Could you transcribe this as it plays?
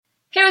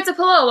Hey, what's up?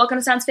 Hello. Welcome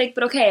to Sounds Fake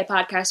But Okay, a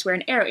podcast where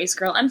an arrow ace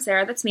girl, I'm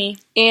Sarah, that's me,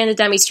 and a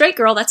demi-straight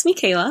girl, that's me,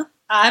 Kayla.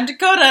 I'm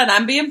Dakota, and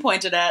I'm being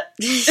pointed at.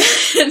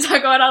 and talk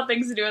about all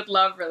things to do with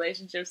love,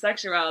 relationships,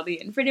 sexuality,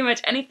 and pretty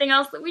much anything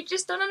else that we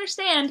just don't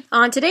understand.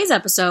 On today's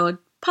episode,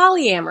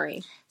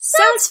 polyamory.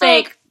 Sounds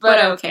fake,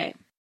 but okay.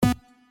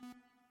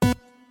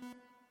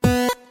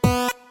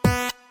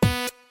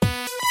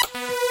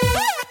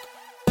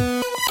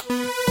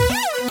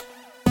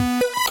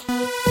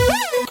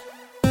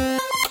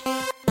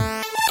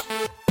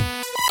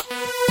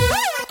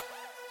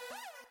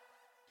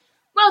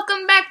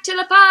 Welcome back to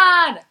the pod!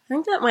 I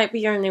think that might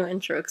be your new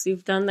intro, because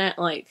you've done that,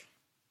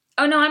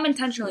 Oh, no, I'm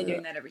intentionally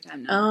doing that every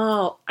time now.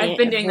 Oh. I've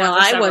been doing that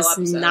for several episodes.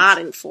 I was not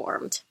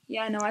informed.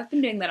 Yeah, no, I've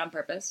been doing that on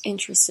purpose.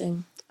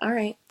 Interesting. All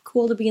right.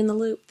 Cool to be in the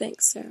loop.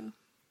 Thanks, Sarah.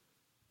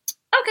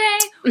 Okay.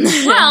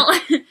 Well,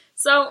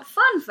 so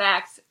fun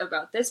fact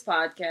about this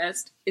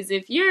podcast is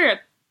if you're a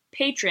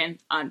patron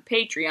on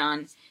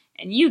Patreon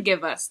and you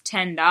give us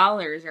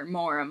 $10 or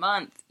more a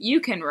month,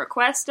 you can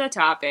request a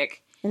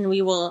topic. And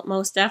we will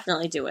most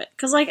definitely do it.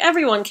 Because,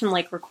 everyone can,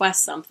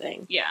 request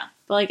something. Yeah.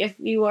 But, if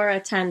you are a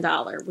 $10,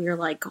 we're,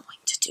 going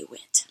to do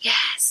it.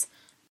 Yes.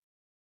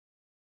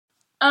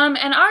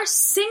 And our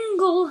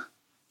single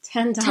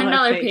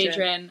 $10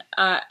 patron,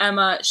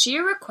 Emma, she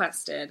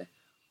requested,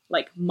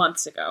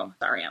 months ago.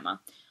 Sorry, Emma.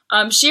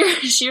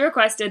 She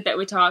requested that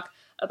we talk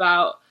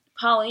about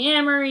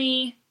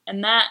polyamory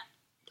and that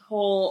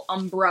whole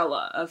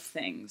umbrella of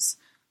things.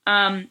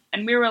 And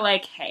we were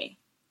like, hey,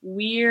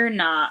 we're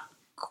not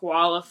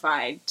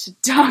qualified to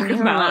talk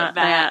about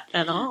that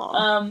at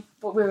all.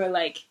 But we were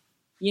like,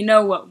 you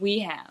know what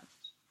we have?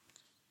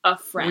 A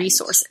friend.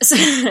 Resources.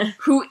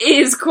 who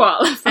is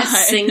qualified. A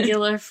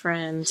singular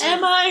friend.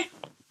 Am I?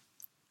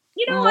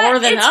 You know more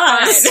what? than It's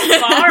us.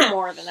 fine. Far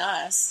more than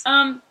us.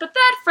 But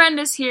that friend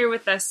is here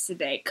with us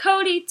today.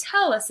 Cody,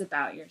 tell us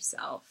about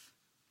yourself.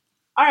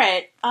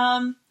 Alright,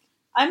 I'm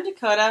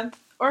Dakota,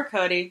 or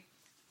Cody.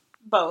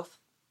 Both.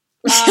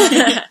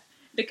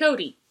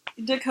 Dakota.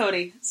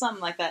 Dakota,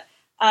 something like that.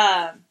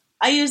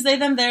 I use they,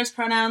 them, theirs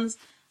pronouns.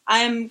 I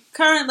am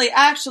currently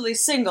actually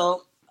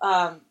single,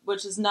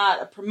 which is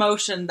not a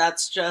promotion,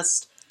 that's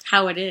just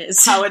how it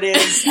is. How it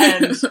is,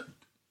 and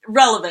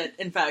relevant,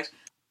 in fact.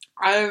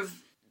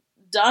 I've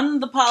done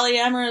the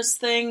polyamorous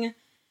thing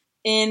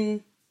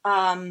in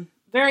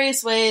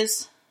various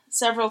ways,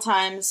 several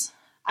times.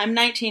 I'm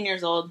 19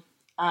 years old.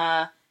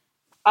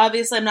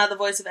 Obviously, I'm not the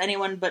voice of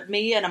anyone but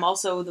me, and I'm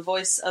also the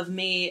voice of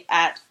me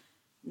at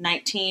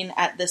 19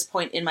 at this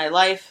point in my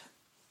life.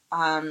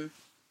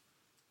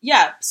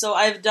 So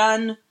I've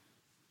done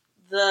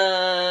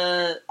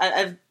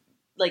I've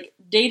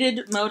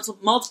dated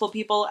multiple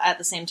people at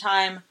the same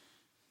time,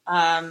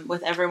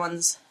 with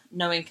everyone's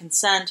knowing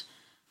consent.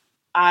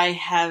 I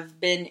have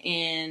been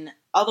in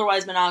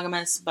otherwise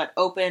monogamous but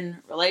open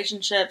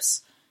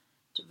relationships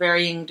to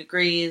varying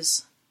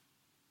degrees.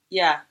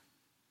 Yeah.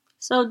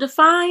 So that's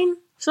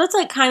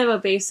kind of a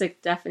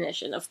basic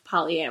definition of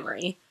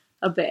polyamory,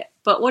 a bit.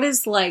 But what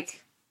is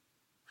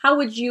how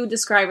would you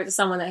describe it to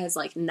someone that has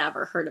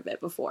never heard of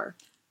it before?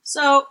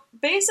 So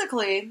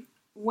basically,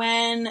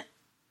 when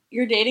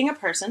you're dating a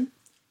person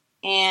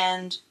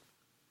and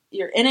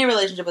you're in a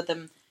relationship with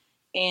them,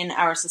 in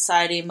our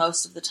society,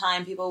 most of the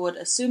time, people would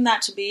assume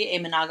that to be a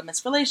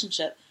monogamous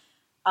relationship.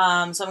 So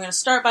I'm going to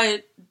start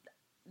by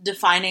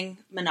defining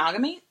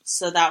monogamy.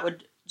 So that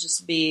would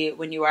just be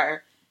when you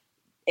are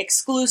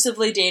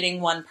exclusively dating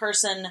one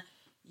person,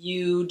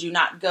 you do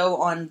not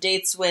go on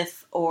dates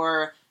with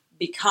or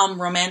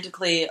become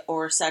romantically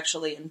or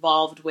sexually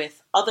involved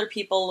with other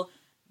people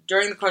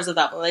during the course of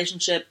that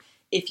relationship.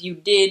 If you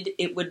did,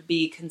 it would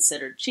be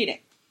considered cheating.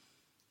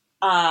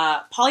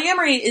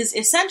 Polyamory is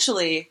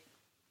essentially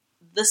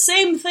the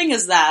same thing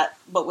as that,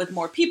 but with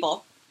more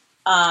people.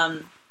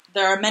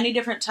 There are many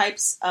different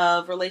types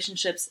of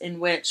relationships in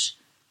which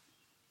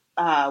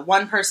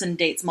one person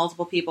dates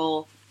multiple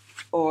people,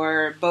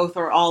 or both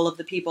or all of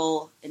the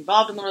people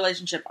involved in the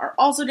relationship are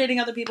also dating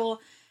other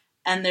people.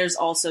 And there's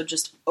also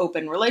just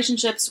open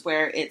relationships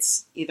where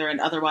it's either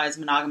an otherwise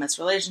monogamous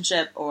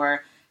relationship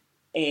or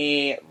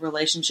a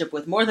relationship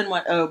with more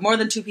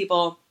than two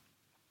people.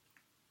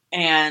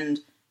 And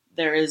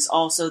there is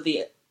also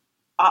the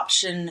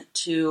option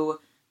to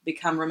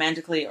become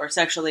romantically or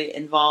sexually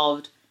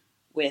involved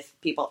with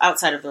people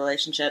outside of the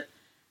relationship.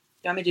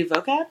 Do you want me to do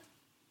vocab?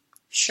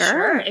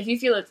 Sure. If you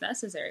feel it's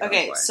necessary.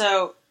 Okay,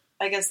 so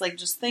I guess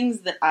just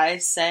things that I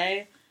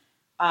say.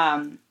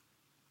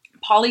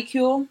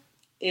 Polycule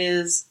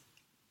is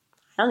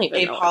a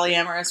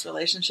polyamorous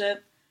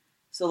relationship.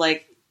 So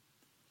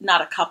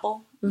not a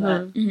couple, but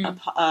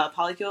a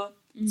polycule.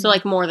 So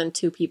more than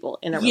two people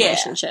in a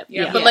relationship.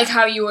 Yeah, but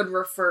how you would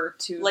refer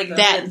to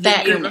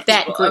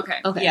that group.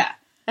 Okay. Yeah.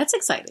 That's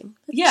exciting.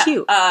 That's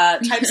cute.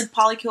 Types of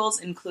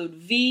polycules include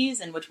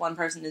Vs, in which one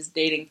person is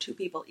dating two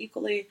people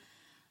equally.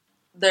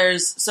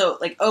 There's,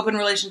 open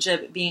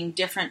relationship being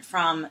different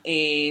from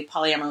a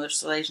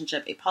polyamorous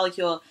relationship. A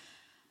polycule,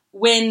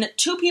 when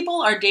two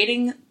people are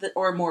dating,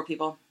 or more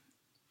people,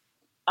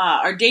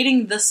 are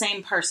dating the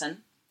same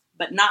person,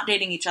 but not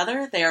dating each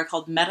other. They are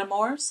called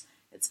metamours.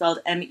 It's spelled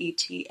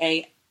metamours.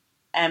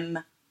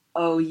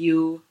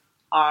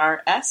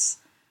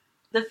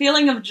 The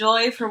feeling of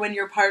joy for when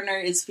your partner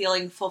is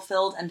feeling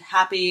fulfilled and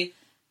happy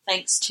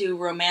thanks to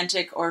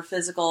romantic or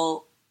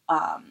physical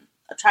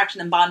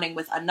attraction and bonding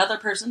with another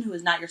person who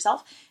is not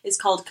yourself is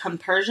called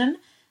compersion.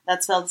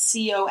 That's spelled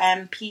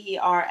compersion.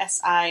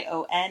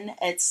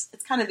 It's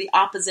kind of the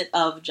opposite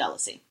of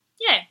jealousy.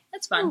 Yay,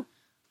 that's fun. Ooh.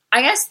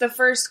 I guess the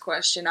first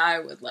question I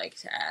would like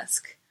to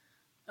ask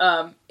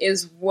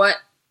is what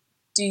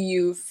do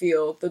you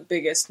feel the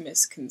biggest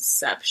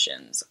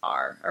misconceptions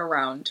are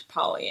around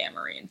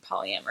polyamory and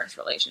polyamorous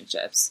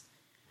relationships?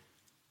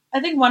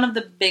 I think one of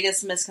the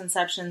biggest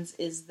misconceptions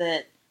is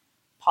that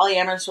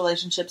polyamorous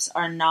relationships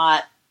are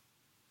not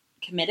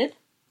committed.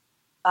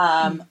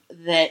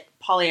 That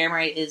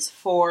polyamory is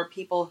for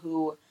people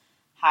who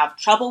have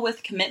trouble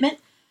with commitment.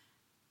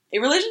 A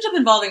relationship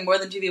involving more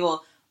than two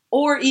people,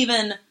 or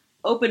even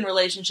open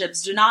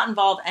relationships, do not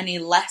involve any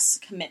less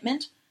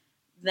commitment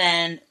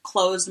than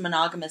closed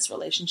monogamous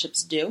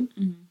relationships do.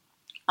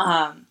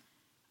 Mm-hmm.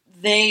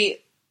 They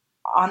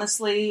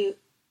honestly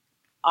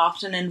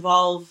often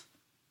involve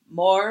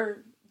more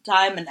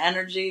time and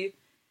energy,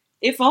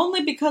 if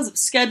only because of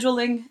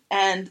scheduling.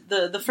 And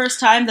the first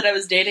time that I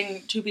was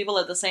dating two people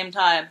at the same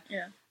time,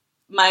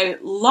 my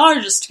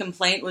largest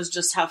complaint was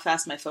just how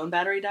fast my phone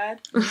battery died.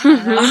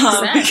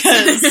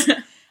 Because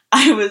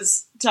I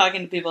was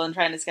talking to people and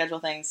trying to schedule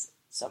things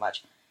so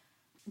much.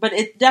 But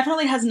it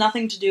definitely has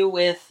nothing to do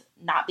with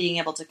not being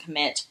able to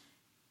commit.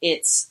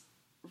 It's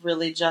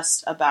really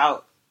just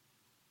about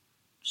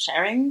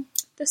sharing.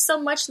 There's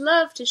so much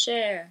love to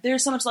share.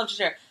 There's so much love to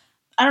share.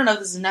 I don't know if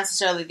this is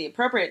necessarily the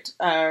appropriate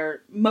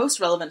or most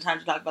relevant time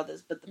to talk about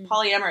this, but the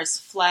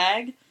polyamorous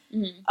flag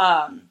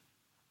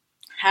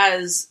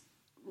has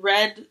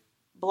red,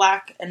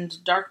 black,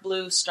 and dark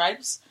blue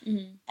stripes,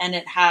 and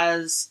it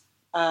has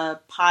a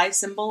pi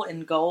symbol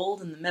in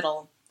gold in the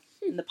middle.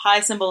 And the pi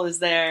symbol is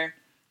there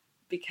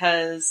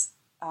because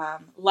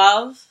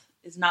love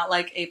is not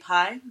like a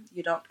pie.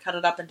 You don't cut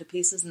it up into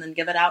pieces and then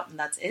give it out and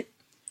that's it.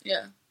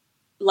 Yeah.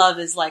 Love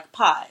is like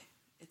pie.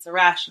 It's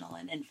irrational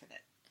and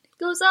infinite. It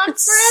goes on forever.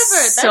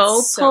 That's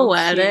so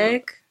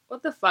poetic. Cute.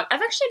 What the fuck?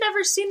 I've actually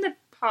never seen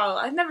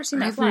I've never seen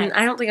that flag.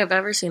 I don't think I've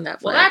ever seen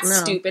that flag. Well, that's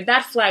stupid.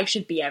 That flag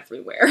should be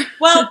everywhere.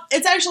 Well,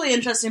 it's actually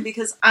interesting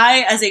because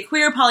I, as a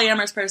queer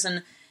polyamorous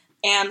person,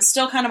 am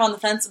still kind of on the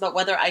fence about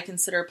whether I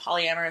consider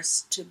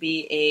polyamorous to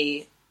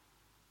be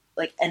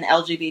an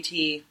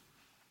LGBT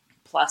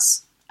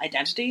plus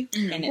identity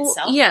in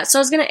itself. Yeah, so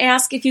I was going to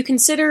ask if you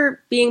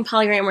consider being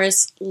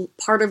polyamorous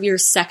part of your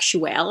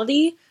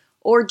sexuality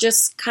or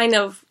just kind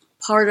of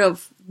part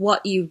of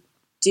what you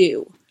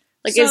do.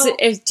 Like,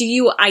 do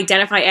you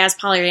identify as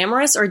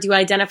polyamorous or do you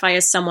identify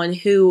as someone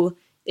who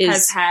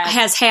has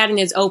had and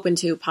is open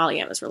to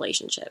polyamorous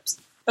relationships?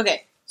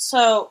 Okay,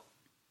 so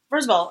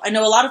first of all, I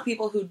know a lot of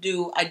people who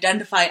do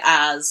identify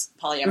as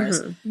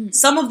polyamorous. Mm-hmm.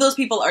 Some of those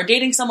people are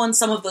dating someone,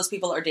 some of those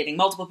people are dating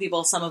multiple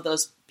people, some of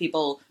those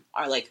people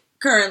are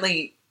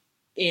currently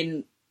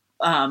in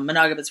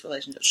monogamous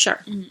relationships. Sure.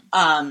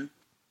 Mm-hmm.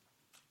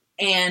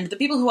 And the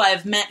people who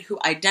I've met who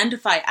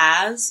identify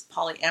as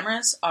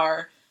polyamorous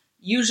are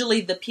usually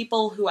the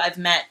people who I've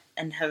met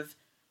and have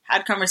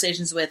had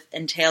conversations with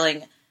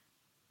entailing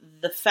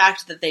the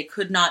fact that they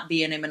could not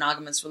be in a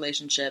monogamous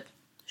relationship.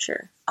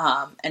 Sure.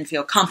 And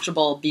feel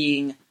comfortable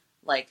being,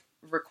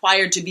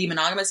 required to be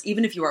monogamous,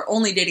 even if you are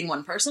only dating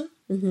one person.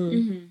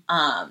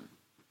 Mm-hmm.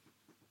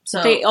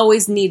 So they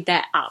always need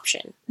that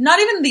option. Not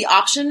even the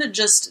option,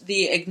 just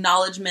the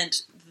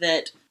acknowledgement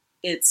that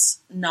it's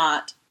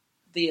not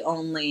the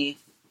only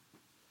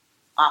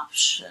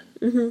option.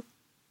 Mm-hmm.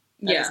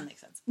 That doesn't make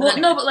sense. But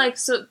anyway. No, but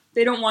so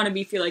they don't want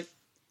to feel like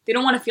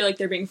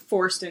they're being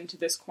forced into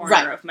this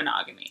corner of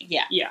monogamy.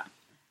 Yeah. Yeah.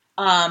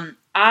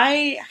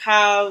 I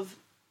have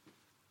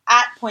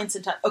at points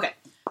in time. Okay,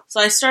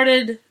 so I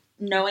started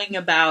knowing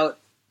about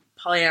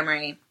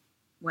polyamory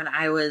when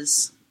I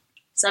was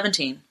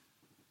 17,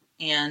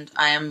 and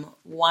I am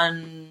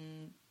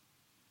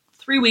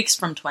 3 weeks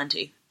from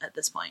 20 at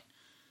this point.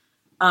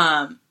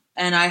 And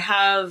I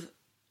have,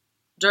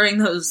 during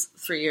those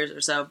 3 years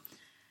or so,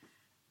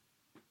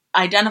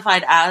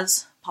 identified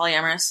as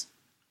polyamorous.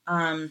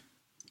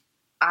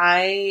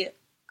 I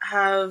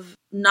have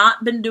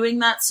not been doing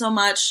that so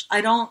much.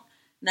 I don't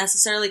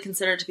necessarily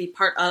consider it to be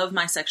part of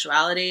my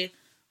sexuality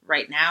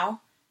right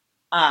now.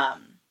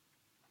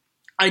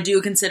 I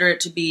do consider it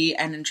to be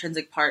an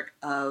intrinsic part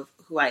of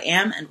who I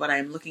am and what I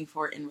am looking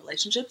for in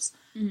relationships.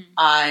 Mm-hmm.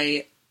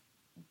 I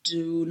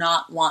do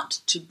not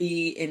want to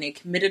be in a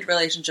committed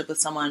relationship with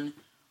someone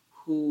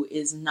who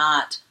is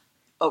not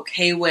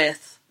okay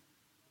with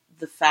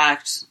the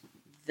fact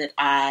that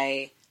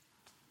I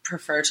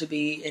prefer to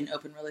be in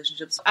open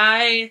relationships.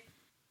 I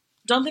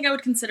don't think I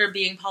would consider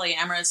being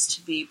polyamorous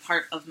to be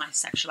part of my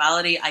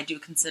sexuality. I do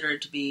consider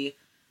it to be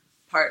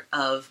part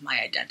of my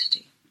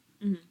identity.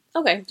 Mm-hmm.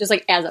 Okay, just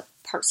as a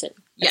person,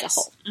 as a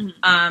whole.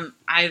 Mm-hmm.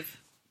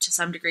 I've, to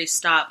some degree,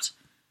 stopped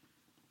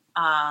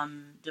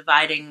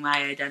dividing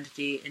my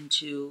identity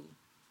into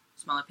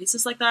smaller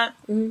pieces like that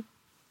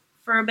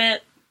for a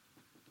bit.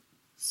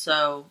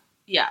 So,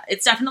 yeah,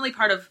 it's definitely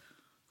part of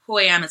who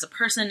I am as a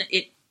person.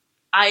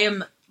 I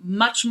am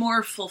much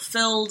more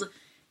fulfilled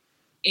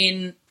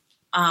in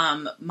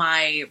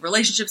my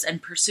relationships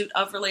and pursuit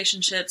of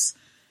relationships,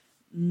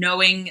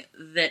 knowing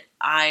that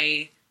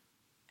I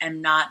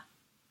am not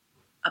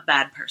a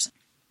bad person,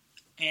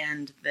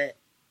 and that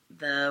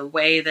the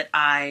way that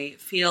I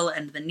feel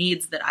and the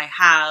needs that I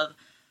have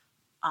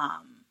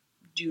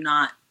do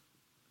not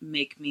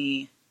make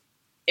me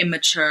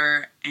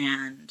immature.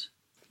 And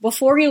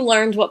before you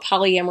learned what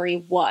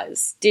polyamory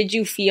was, did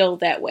you feel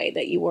that way,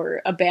 that you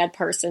were a bad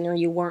person or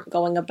you weren't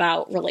going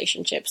about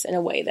relationships in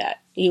a way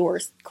that you were,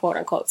 quote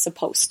unquote,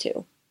 supposed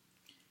to?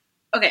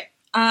 Okay.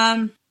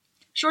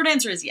 Short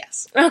answer is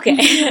yes. Okay.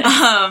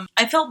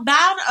 I felt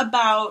bad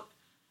about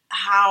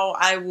how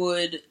I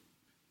would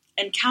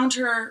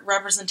encounter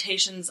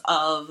representations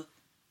of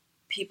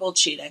people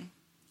cheating.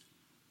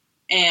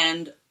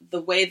 And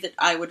the way that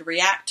I would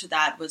react to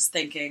that was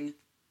thinking,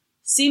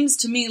 seems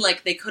to me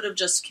like they could have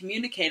just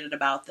communicated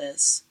about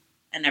this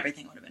and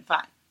everything would have been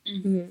fine.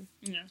 Mm-hmm.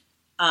 Yeah.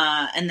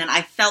 And then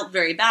I felt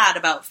very bad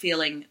about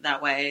feeling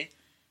that way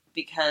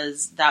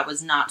because that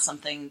was not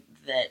something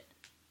that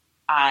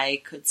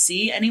I could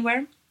see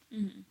anywhere.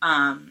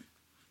 Mm-hmm.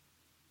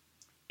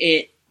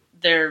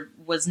 There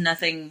was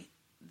nothing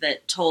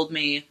that told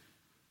me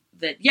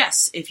that,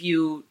 yes, if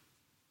you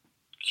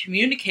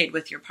communicate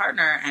with your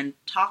partner and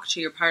talk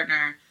to your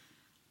partner,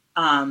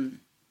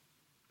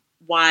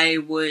 why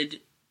would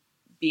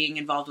being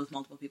involved with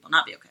multiple people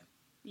not be okay?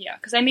 Yeah,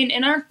 because I mean,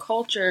 in our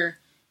culture,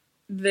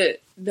 the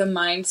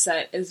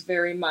mindset is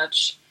very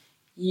much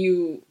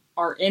you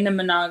are in a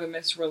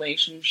monogamous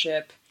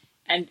relationship,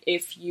 and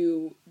if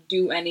you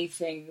do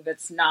anything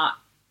that's not,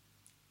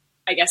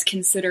 I guess,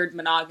 considered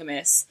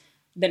monogamous,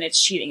 then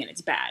it's cheating and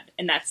it's bad.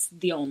 And that's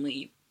the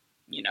only,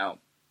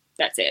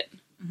 that's it.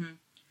 Mm-hmm. And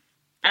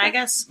I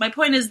guess my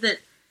point is that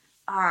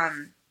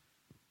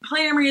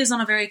polyamory is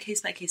on a very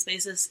case-by-case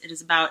basis. It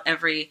is about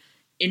every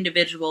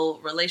individual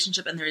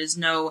relationship, and there is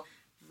no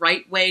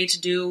right way to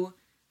do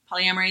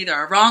polyamory. There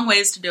are wrong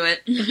ways to do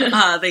it.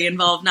 They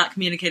involve not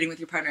communicating with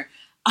your partner,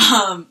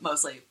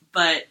 mostly.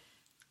 But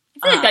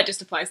I feel like that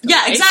just applies to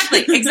yeah,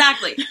 life.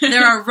 exactly.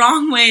 There are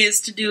wrong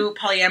ways to do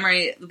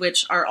polyamory,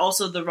 which are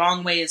also the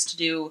wrong ways to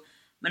do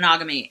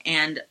monogamy.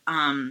 And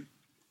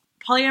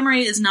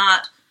polyamory is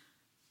not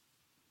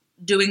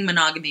doing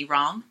monogamy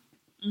wrong.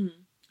 Mm-hmm.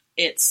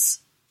 It's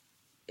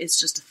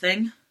just a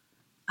thing.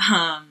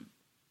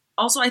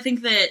 Also, I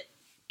think that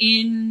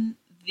in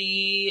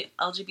the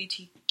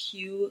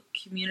LGBTQ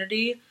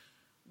community,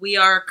 we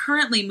are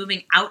currently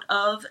moving out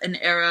of an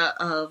era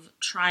of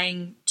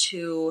trying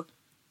to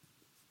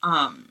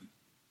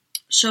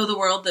show the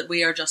world that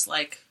we are just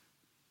like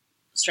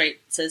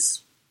straight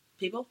cis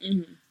people.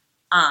 Mm-hmm.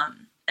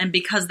 And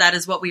because that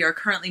is what we are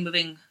currently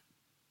moving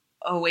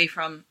away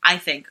from, I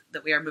think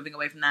that we are moving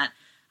away from that.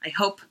 I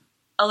hope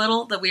a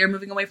little that we are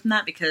moving away from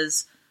that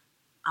because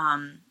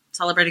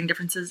celebrating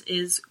differences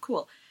is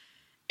cool.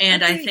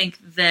 And I think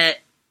that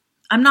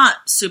I'm not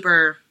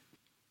super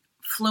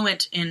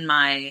fluent in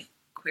my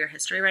queer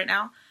history right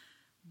now,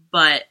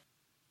 but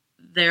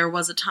there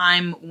was a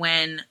time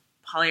when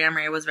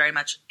polyamory was very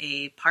much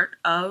a part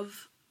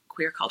of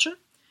queer culture.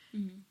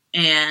 Mm-hmm.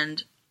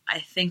 And I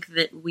think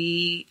that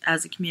we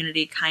as a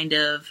community kind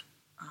of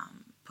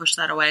pushed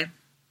that away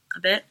a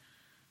bit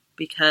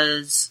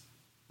because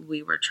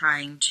we were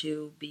trying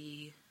to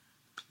be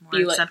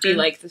more accepted. Be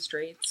like the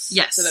straights.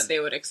 Yes. So that they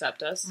would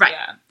accept us. Right.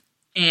 Yeah.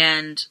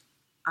 And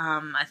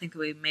I think that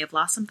we may have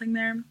lost something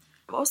there.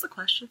 What was the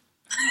question?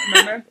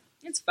 Remember?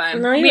 It's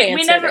fine. No,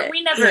 we never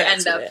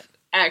end up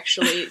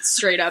actually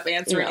straight up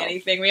answering No.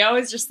 anything. We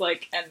always just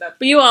end up.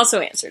 But you also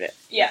answered it.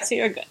 Yeah. So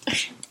you're good.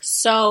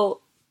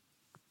 So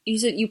you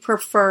said you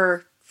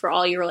prefer for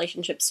all your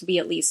relationships to be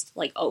at least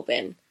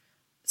open.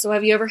 So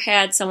have you ever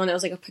had someone that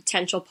was a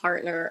potential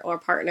partner or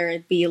partner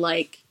be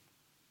like,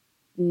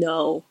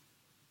 no,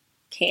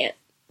 can't,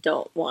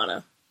 don't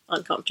wanna,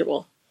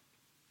 uncomfortable?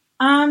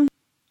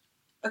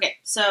 Okay,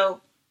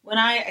 so when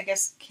I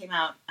guess came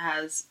out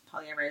as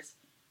polyamorous,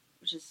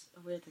 which is a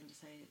weird thing to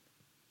say,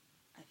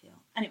 I feel.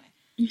 Anyway,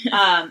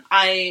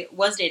 I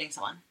was dating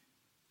someone.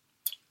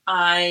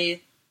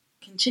 I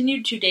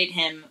continued to date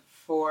him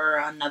for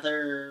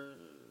another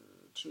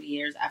 2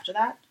 years after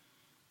that.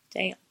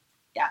 Damn.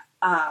 Yeah.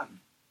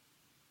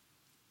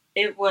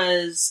 It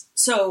was,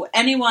 so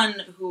anyone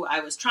who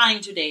I was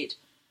trying to date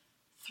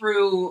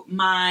through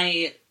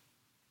my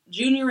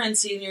junior and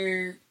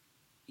senior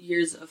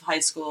years of high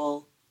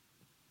school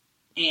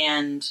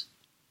and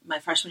my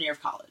freshman year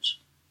of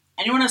college.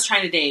 Anyone I was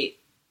trying to date,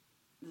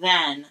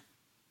 then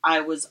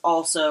I was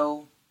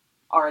also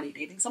already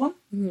dating someone.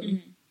 Mm-hmm.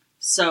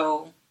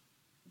 So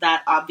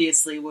that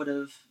obviously would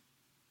have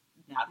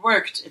not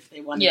worked if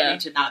they wanted me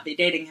to not be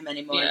dating him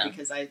anymore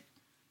because I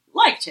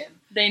liked him.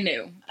 They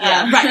knew.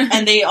 Right.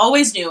 And they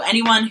always knew.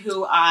 Anyone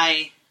who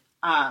I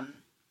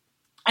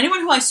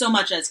so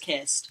much as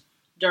kissed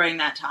during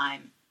that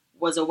time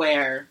was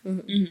aware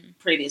Mm-hmm.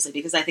 previously,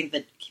 because I think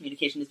that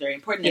communication is very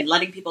important and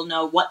letting people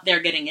know what they're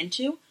getting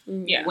into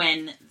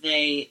when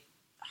they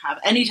have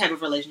any type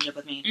of relationship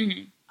with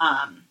me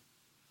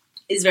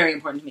is very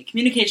important to me.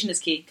 Communication is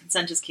key.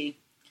 Consent is key.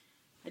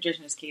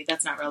 Hydration is key.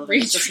 That's not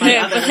relevant. It's just my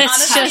other.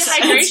 Honestly,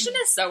 hydration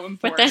is so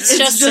important. But that's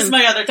just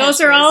my other. Those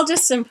are all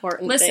just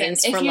important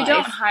things if for you life.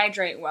 don't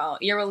hydrate well,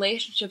 your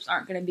relationships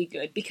aren't going to be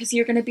good because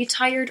you're going to be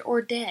tired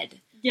or dead.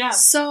 Yeah.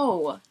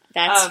 So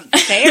that's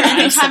fair.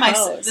 Anytime I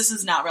suppose. this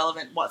is not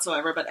relevant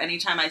whatsoever, but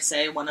anytime I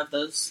say one of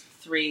those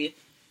 3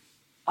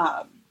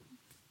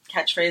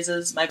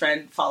 catchphrases, my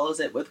friend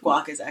follows it with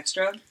 "guac is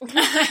extra," and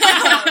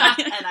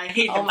I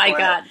hate him. Oh my for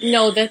god! it.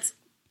 No, that's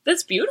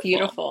beautiful.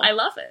 Beautiful. I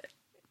love it.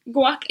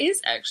 Guac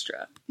is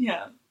extra.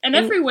 Yeah, and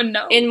everyone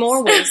knows in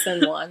more ways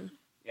than one.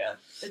 Yeah,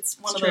 it's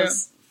one of true.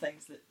 those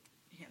things that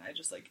he and I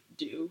just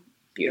do.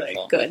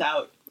 Beautiful. Good.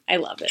 Without I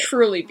love it.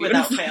 Truly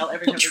beautiful. Without fail.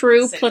 Every time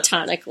True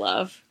platonic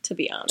love, to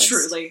be honest.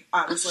 Truly,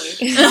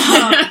 honestly.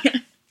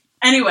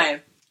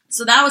 Anyway,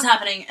 so that was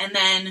happening, and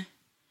then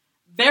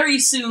very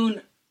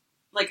soon,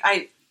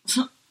 I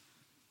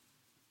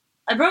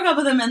broke up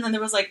with him, and then there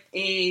was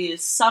a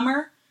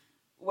summer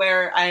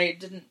where I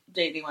didn't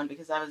date anyone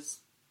because I was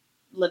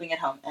living at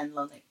home and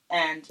lonely.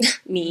 And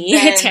me,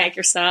 then, attack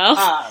yourself.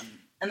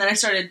 And then I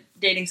started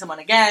dating someone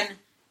again,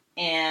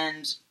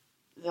 and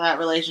that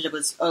relationship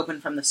was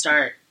open from the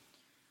start.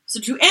 So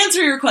to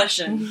answer your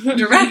question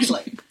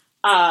directly,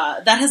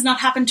 that has not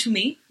happened to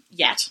me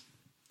yet.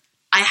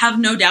 I have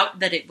no doubt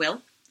that it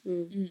will.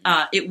 Mm-hmm.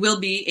 It will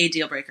be a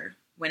deal breaker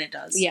when it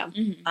does. Yeah.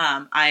 Mm-hmm.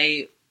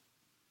 I,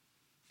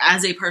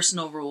 as a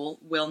personal rule,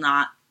 will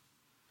not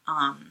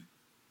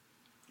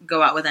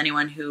go out with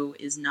anyone who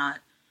is not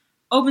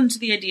open to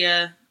the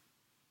idea.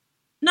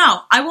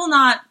 No, I will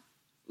not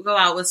go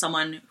out with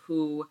someone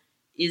who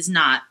is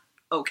not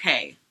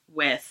okay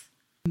with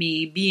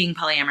me being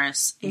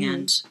polyamorous.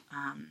 And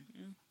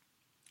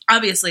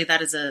obviously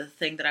that is a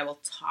thing that I will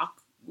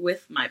talk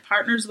with my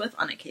partners with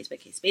on a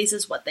case-by-case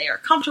basis, what they are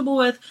comfortable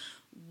with,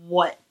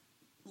 what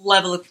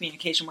level of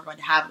communication we're going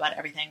to have about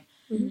everything.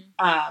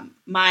 Mm-hmm.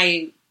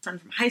 My friend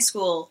from high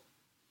school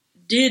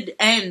did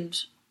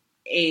end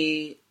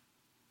a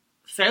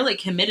fairly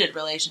committed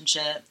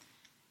relationship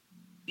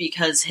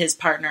because his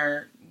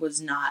partner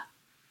was not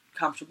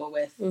comfortable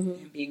with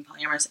him being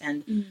polyamorous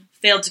and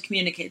failed to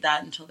communicate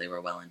that until they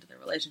were well into their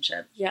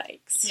relationship.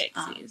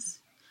 Yikes.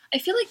 I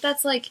feel like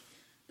that's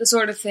the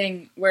sort of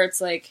thing where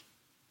it's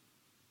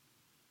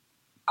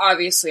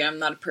obviously I'm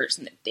not a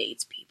person that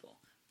dates people,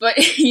 but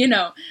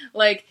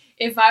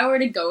if I were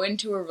to go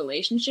into a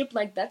relationship,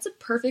 that's a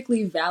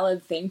perfectly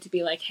valid thing to be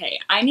hey,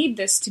 I need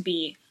this to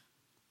be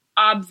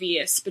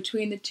obvious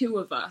between the two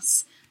of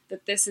us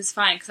that this is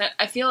fine. Because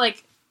I feel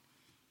like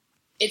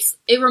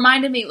it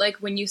reminded me,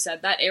 when you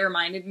said that, it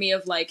reminded me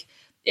of,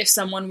 if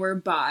someone were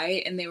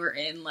bi and they were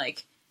in,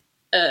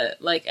 a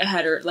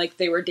hetero,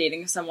 they were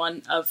dating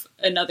someone of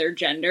another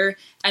gender,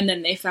 and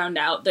then they found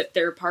out that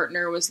their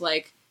partner was,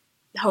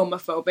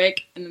 homophobic,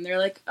 and then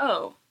they're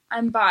oh,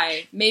 I'm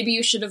bi. Maybe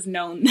you should have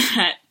known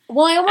that.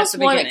 Well, I almost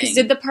wanted, because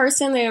did the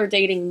person they were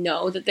dating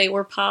know that they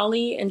were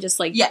poly and just,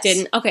 yes.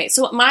 didn't? Okay,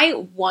 so my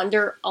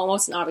wonder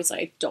almost, and obviously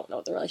I don't know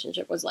what the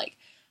relationship was like,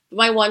 but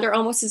my wonder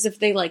almost is if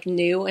they,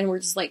 knew and were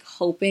just,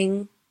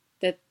 hoping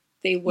that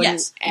they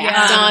wouldn't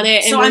act on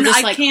it, and so were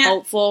just,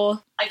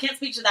 hopeful. I can't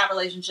speak to that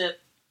relationship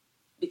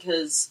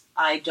because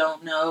I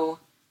don't know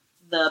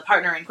the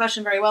partner in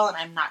question very well, and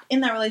I'm not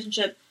in that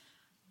relationship,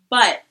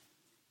 but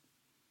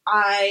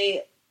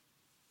I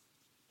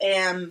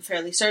am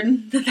fairly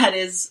certain that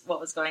is what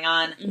was going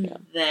on,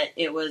 that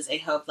it was a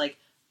hope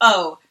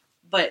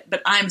but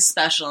I'm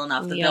special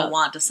enough that they'll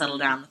want to settle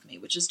down with me,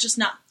 which is just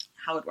not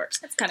how it works.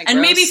 That's kind of and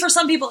gross. maybe for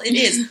some people it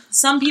is.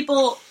 Some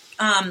people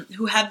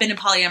who have been in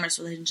polyamorous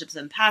relationships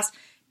in the past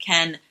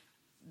can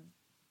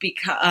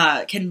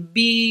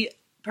be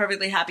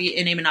perfectly happy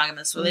in a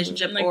monogamous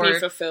relationship or be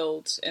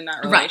fulfilled in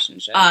that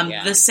relationship.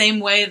 Right. The same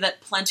way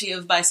that plenty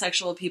of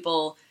bisexual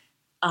people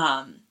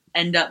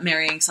end up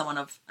marrying someone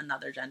of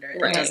another gender.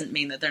 It doesn't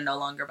mean that they're no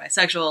longer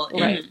bisexual.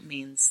 It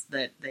means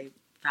that they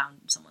found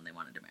someone they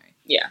wanted to marry.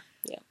 Yeah.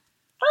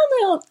 I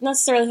don't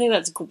necessarily think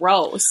that's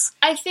gross.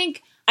 I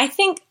think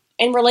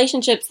in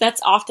relationships,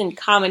 that's often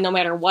common no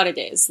matter what it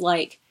is.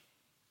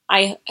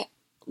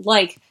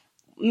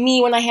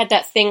 Me when I had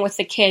that thing with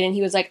the kid and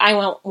he was I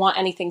won't want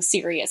anything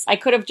serious. I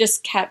could have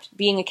just kept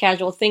being a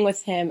casual thing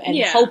with him and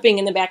hoping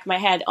in the back of my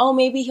head, oh,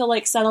 maybe he'll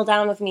settle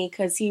down with me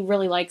because he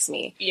really likes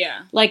me.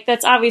 Yeah.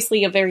 That's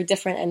obviously a very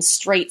different and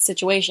straight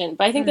situation,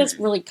 but I think that's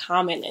really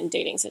common in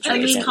dating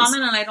situations. I mean,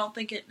 common, and I don't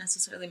think it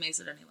necessarily makes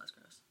it any less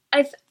gross.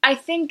 I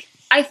think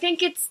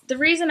it's, the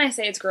reason I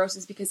say it's gross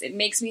is because it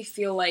makes me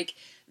feel like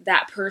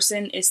that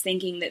person is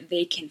thinking that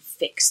they can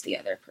fix the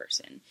other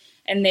person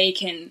and they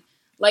can,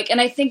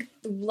 and I think,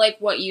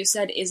 what you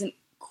said isn't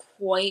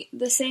quite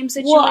the same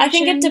situation. Well, I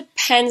think it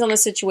depends on the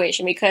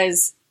situation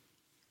because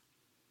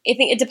I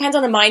think it depends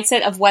on the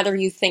mindset of whether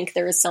you think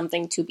there is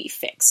something to be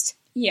fixed.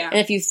 Yeah. And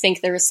if you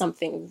think there is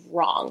something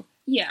wrong.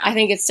 Yeah. I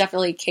think it's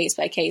definitely case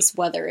by case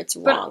whether it's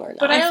wrong or not.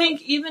 But I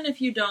think even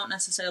if you don't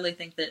necessarily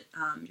think that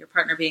your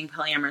partner being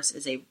polyamorous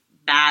is a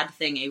bad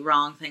thing, a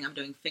wrong thing, I'm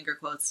doing finger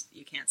quotes,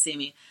 you can't see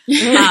me.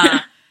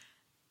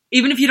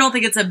 Even if you don't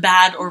think it's a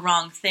bad or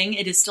wrong thing,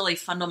 it is still a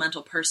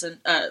fundamental person.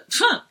 It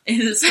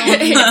is still a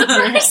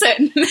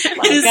person.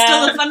 It is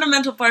still a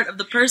fundamental part of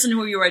the person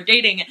who you are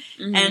dating.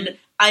 Mm-hmm. And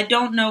I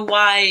don't know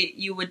why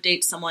you would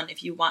date someone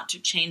if you want to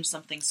change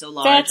something so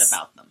large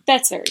about them.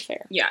 That's very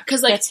fair. Yeah,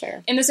 because like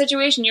in the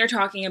situation you're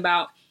talking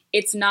about,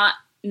 it's not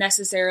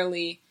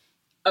necessarily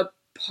a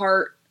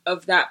part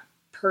of that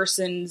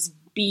person's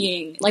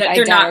being like that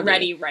they're not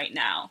ready right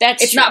now.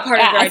 It's not part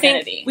of their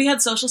identity. We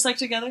had social psych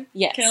together,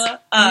 yes, Kayla,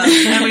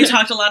 and we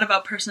talked a lot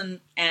about person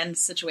and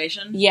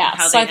situation, yeah,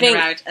 how they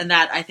interact, and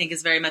that I think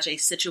is very much a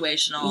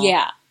situational.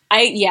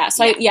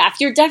 If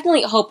you're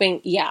definitely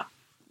hoping,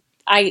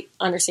 I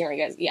understand what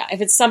you guys. Yeah, if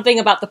it's something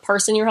about the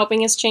person you're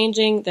hoping is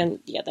changing, then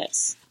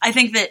that's. I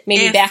think that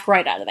maybe back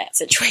right out of that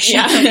situation.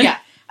 Yeah.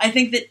 I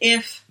think that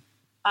if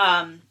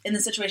in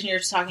the situation you're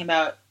just talking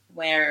about,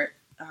 where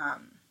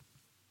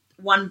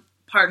one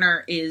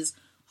partner is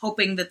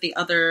hoping that the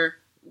other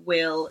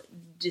will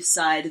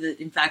decide that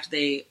in fact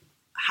they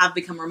have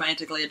become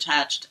romantically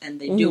attached and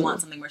they do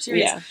want something more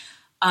serious.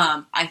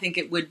 Yeah. I think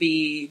it would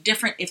be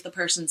different if the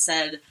person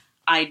said,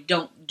 I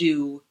don't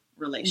do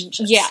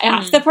relationships.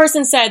 Yeah, if the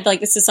person said,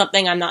 like, this is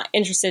something I'm not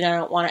interested in, I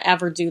don't want to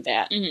ever do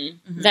that,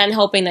 then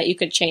hoping that you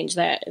could change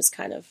that is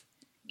kind of,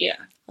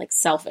 like,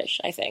 selfish,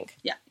 I think.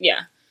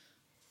 Yeah.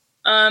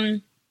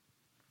 I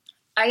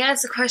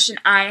guess the question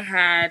I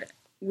had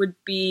would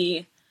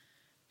be,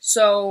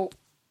 so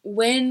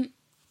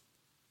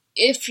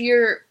if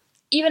you're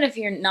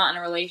not in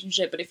a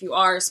relationship, but if you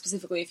are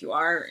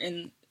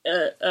in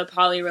a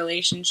poly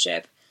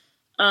relationship,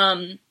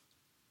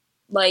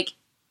 like,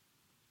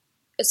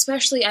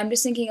 especially I'm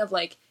just thinking of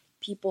like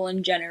people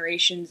in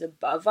generations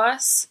above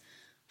us,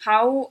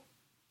 how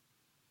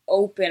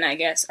open, I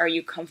guess, are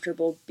you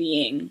comfortable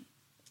being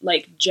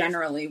like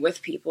generally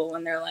with people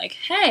when they're like,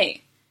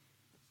 hey,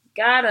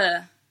 got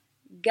a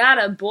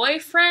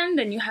boyfriend,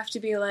 and you have to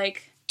be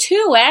like,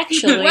 2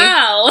 actually.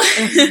 Wow.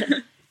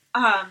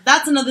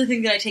 That's another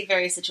thing that I take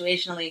very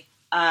situationally.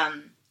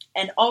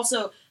 And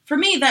also, for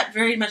me, that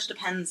very much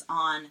depends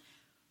on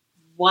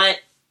what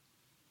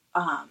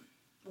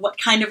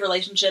kind of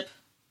relationship,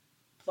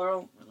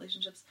 plural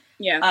relationships,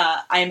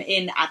 I'm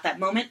in at that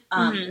moment.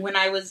 When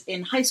I was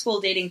in high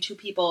school dating 2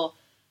 people,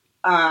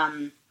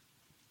 I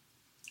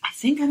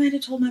think I might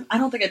have told I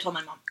don't think I told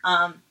my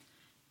mom.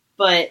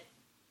 But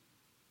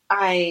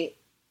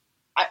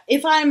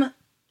if I'm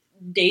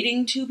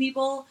dating 2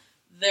 people,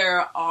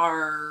 there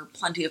are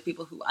plenty of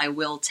people who I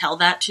will tell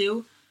that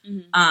to.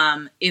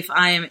 If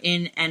I am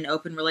in an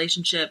open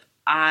relationship,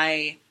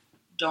 I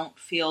don't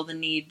feel the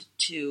need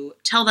to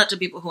tell that to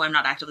people who I'm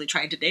not actively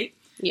trying to date.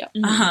 Yeah.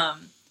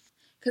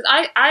 Because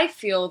I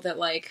feel that,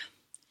 like,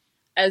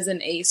 as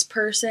an ace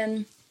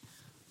person,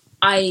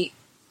 I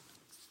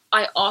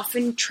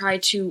often try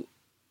to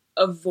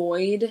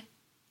avoid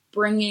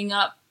bringing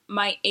up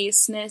my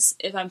aceness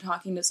if I'm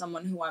talking to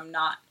someone who I'm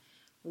not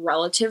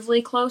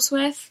relatively close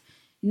with.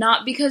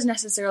 Not because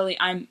necessarily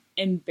I'm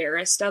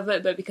embarrassed of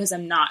it, but because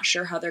I'm not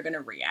sure how they're going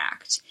to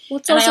react. Well,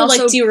 it's also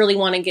like, do you really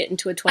want to get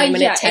into a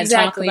 20-minute TED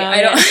talk about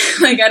it?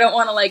 I don't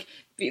want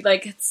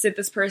to sit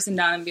this person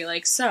down and be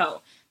like,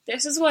 so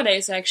this is what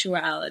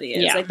asexuality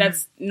is. Yeah. Like,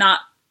 that's not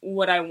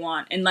what I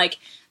want. And like,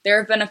 there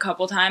have been a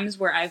couple times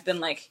where I've been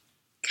like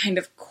kind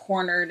of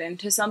cornered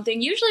into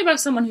something, usually about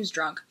someone who's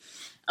drunk.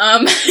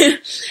 And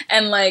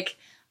like,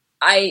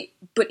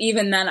 but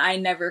even then I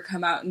never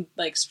come out and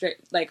like straight,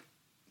 like,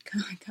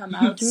 come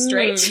out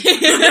straight.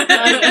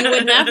 You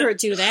would never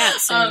do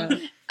that.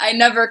 I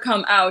never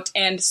come out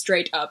and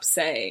straight up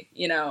say,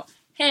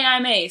 hey,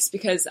 I'm ace,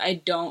 because I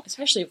don't,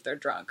 especially if they're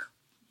drunk.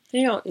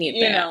 They don't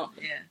need that.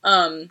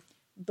 Yeah.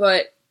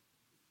 But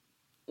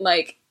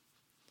like,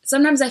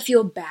 sometimes I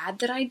feel bad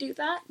that I do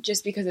that,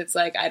 just because it's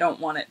like, I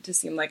don't want it to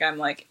seem like I'm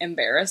like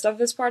embarrassed of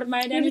this part of my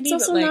identity. And it's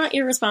also not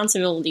your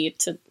responsibility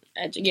to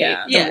educate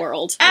the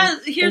world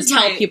and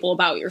tell people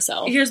about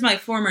yourself. Here's my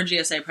former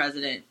GSA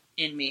president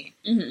in me.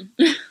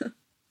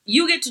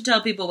 You get to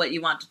tell people what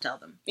you want to tell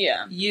them.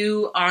 Yeah.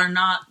 You are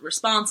not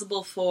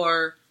responsible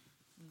for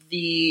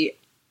the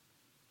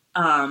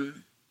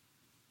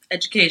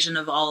education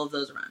of all of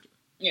those around you.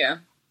 Yeah.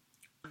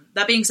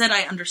 That being said,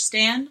 I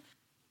understand.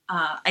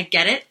 I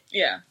get it.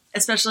 Yeah.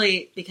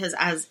 Especially because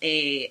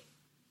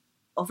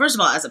first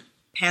of all, as a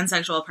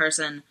pansexual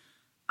person,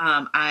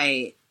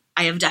 I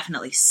have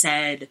definitely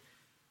said,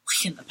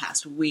 like, in the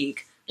past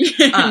week,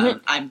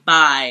 I'm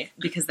bi,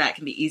 because that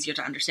can be easier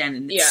to understand,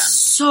 and it's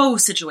so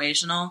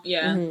situational.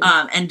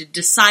 Yeah. And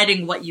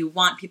deciding what you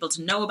want people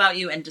to know about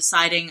you, and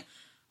deciding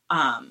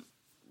how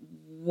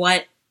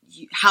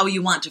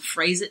you want to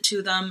phrase it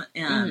to them,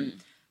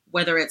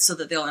 whether it's so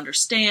that they'll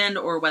understand,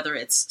 or whether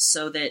it's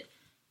so that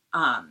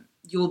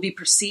you will be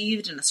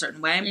perceived in a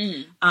certain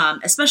way.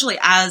 Especially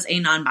as a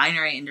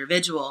non-binary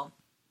individual,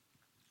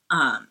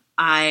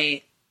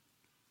 I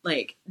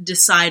like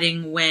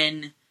deciding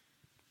when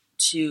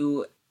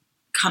to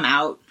come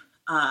out,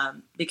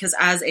 because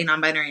as a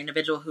non-binary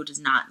individual who does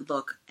not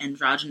look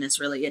androgynous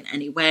really in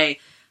any way,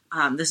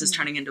 this is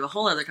turning into a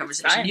whole other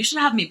conversation. You should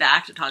have me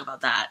back to talk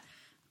about that.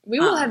 We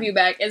will have you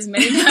back as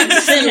many times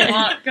as you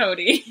want,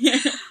 Cody.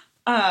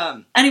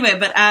 Anyway,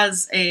 but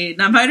as a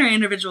non-binary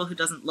individual who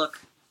doesn't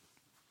look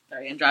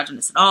very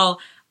androgynous at all,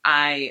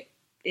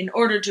 in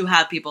order to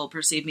have people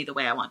perceive me the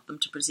way I want them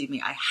to perceive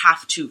me, I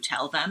have to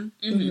tell them.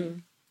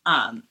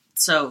 Mm-hmm.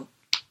 So,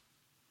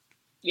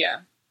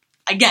 yeah.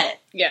 I get it.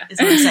 Yeah. Is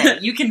what I'm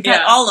saying. You can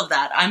cut all of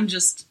that. I'm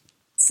just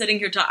sitting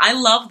here talking. I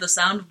love the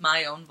sound of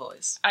my own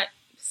voice. I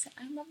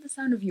love the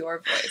sound of your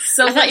voice.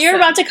 So I thought you were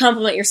about to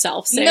compliment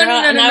yourself, Sarah.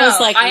 No. And I was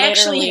like, I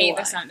actually hate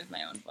the sound of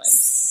my own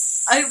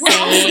voice. We're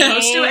all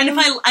supposed to, and if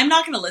I'm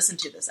not going to listen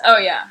to this. Oh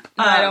yeah,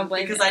 no, I don't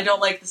blame because you. I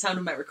don't like the sound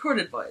of my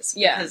recorded voice.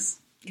 Yeah, because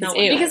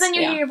then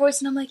you hear your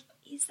voice, and I'm like,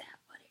 is that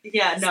what it is?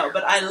 Yeah, no,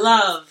 but I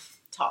love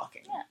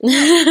talking.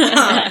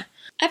 I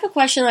have a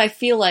question that I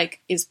feel like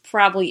is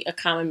probably a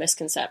common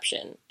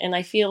misconception, and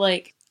I feel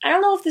like I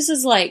don't know if this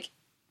is like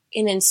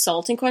an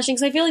insulting question,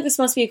 because I feel like this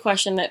must be a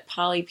question that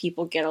poly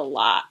people get a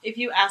lot. If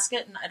you ask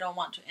it and I don't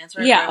want to answer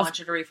it, or I want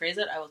you to rephrase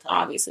it, I will tell you.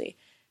 Obviously.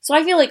 So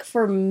I feel like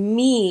for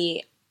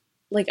me,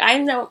 like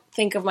I don't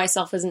think of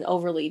myself as an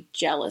overly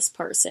jealous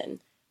person,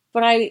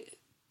 but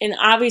and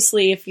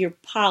obviously if you're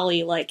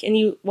poly, like,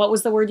 and what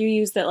was the word you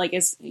used that like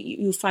is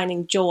you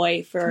finding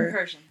joy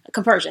for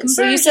compersion.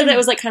 So you said that it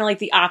was like kind of like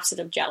the opposite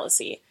of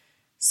jealousy.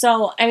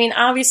 So, I mean,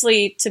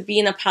 obviously, to be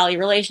in a poly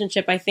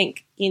relationship, I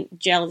think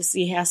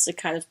jealousy has to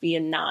kind of be a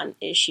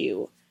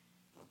non-issue.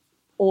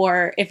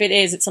 Or if it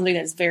is, it's something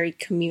that's very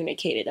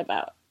communicated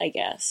about, I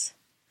guess.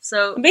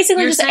 So, I'm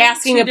basically just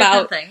asking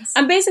about things.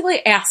 I'm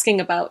basically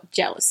asking about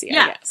jealousy,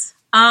 I guess.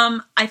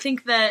 I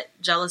think that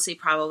jealousy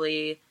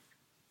probably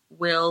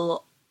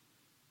will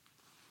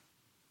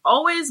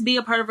always be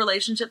a part of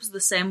relationships the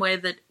same way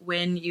that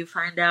when you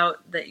find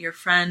out that your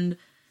friend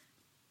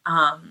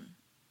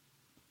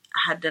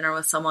had dinner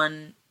with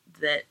someone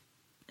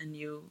and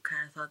you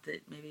kind of thought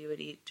that maybe you would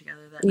eat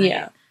together that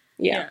night.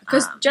 Yeah.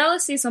 Because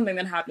jealousy is something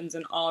that happens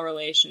in all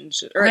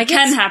relationships, or it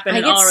can happen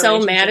in all relationships. I get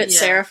so mad at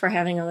Sarah for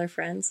having other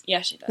friends.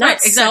 Yeah, she does.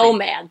 Not so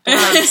mad, but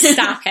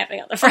stop having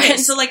other friends. Okay,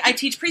 so like I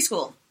teach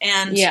preschool,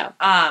 and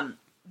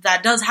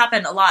that does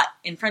happen a lot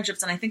in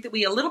friendships, and I think that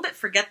we a little bit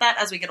forget that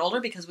as we get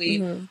older because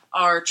we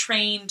are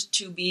trained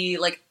to be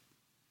like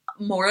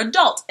more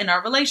adult in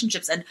our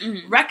relationships and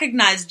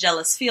recognize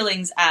jealous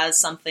feelings as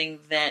something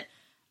that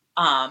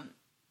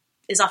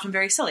is often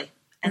very silly.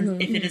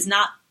 And if it is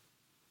not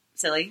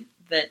silly,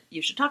 that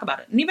you should talk about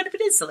it. And even if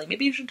it is silly,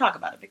 maybe you should talk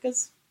about it,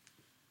 because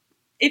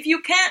if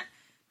you can't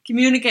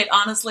communicate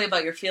honestly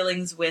about your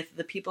feelings with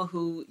the people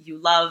who you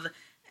love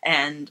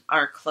and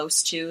are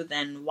close to,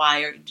 then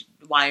why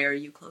are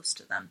you close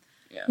to them?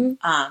 Yeah.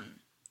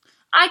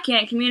 I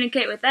can't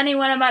communicate with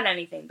anyone about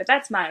anything, but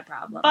that's my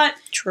problem. But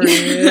true.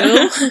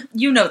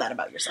 You know that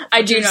about yourself.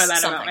 I do know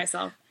that about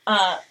myself.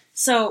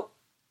 So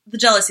the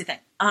jealousy thing.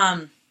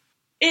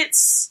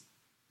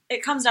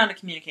 It comes down to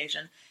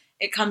communication.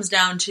 It comes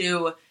down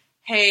to,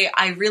 hey,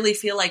 I really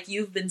feel like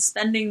you've been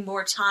spending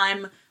more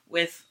time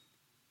with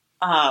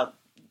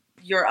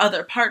your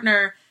other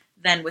partner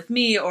than with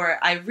me, or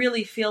I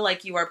really feel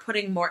like you are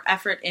putting more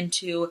effort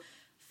into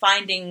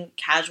finding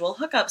casual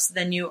hookups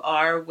than you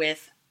are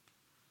with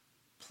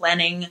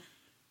planning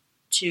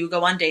to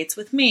go on dates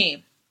with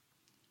me.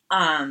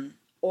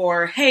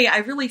 Or, hey, I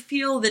really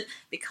feel that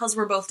because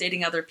we're both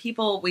dating other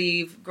people,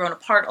 we've grown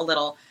apart a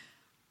little.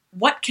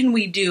 What can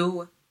we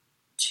do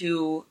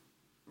to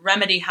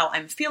remedy how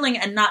I'm feeling,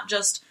 and not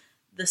just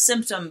the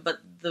symptom, but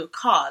the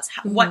cause?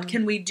 What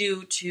can we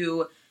do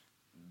to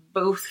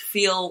both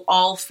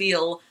all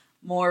feel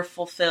more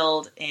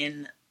fulfilled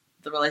in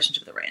the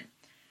relationship that we're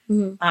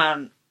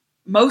in?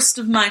 Most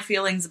of my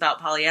feelings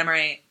about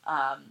polyamory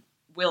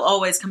will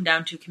always come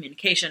down to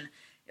communication.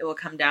 It will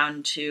come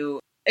down to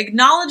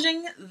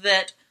acknowledging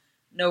that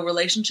no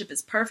relationship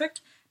is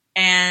perfect,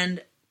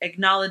 and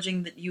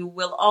acknowledging that you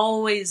will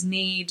always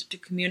need to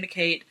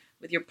communicate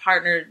with your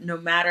partner, no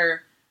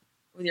matter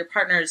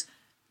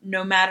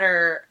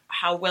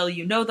how well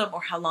you know them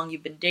or how long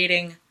you've been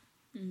dating.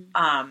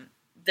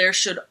 There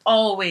should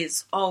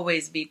always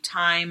be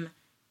time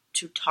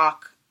to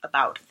talk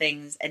about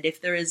things. And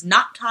if there is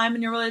not time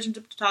in your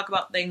relationship to talk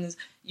about things,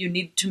 you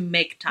need to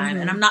make time.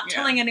 And I'm not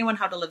telling anyone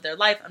how to live their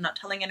life. I'm not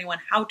telling anyone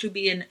how to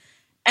be in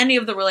any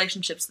of the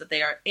relationships that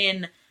they are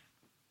in.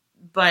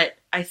 But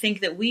I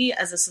think that we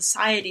as a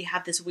society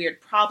have this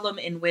weird problem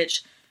in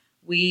which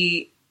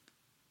we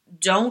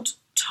don't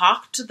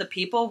talk to the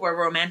people we're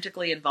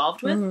romantically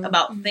involved with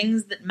about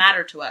things that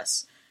matter to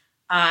us.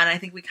 And I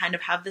think we kind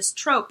of have this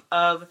trope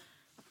of...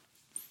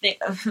 I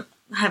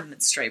haven't been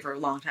straight for a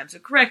long time, so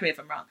correct me if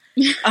I'm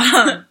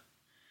wrong.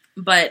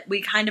 But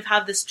we kind of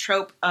have this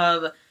trope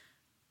of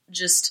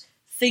just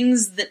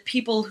things that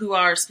people who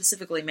are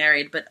specifically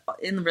married, but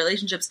in the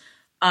relationships,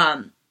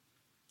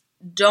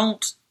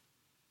 don't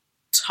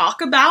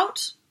talk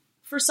about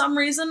for some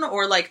reason,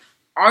 or like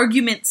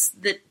arguments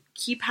that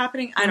keep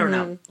happening. I don't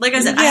know. Like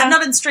I said, I have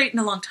not been straight in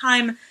a long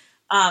time.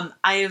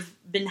 I've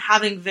been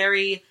having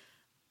very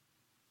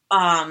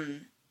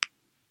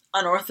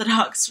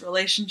unorthodox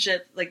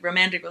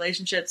romantic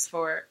relationships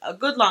for a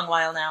good long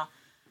while now.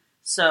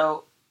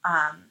 So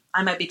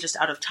I might be just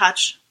out of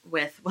touch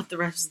with what the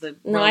rest of the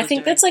world No, I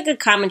think is doing. that's like a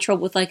common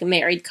trope with like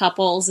married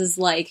couples is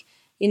like,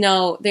 you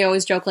know, they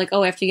always joke like,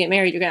 oh, after you get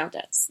married,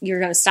 you're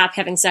gonna stop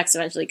having sex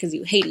eventually because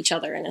you hate each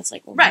other, and it's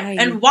like, well, Right.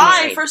 And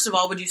why, first of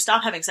all, would you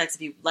stop having sex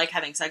if you like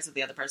having sex with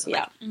the other person?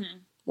 Yeah. Like,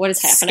 what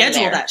is happening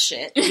schedule there? that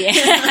shit.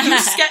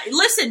 Yeah.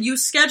 Listen, you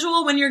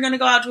schedule when you're going to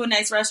go out to a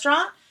nice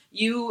restaurant.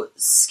 You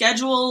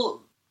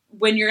schedule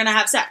when you're going to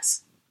have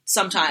sex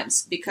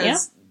sometimes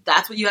because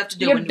that's what you have to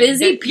do. You're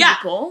busy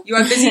people. Yeah,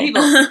 you are busy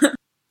people.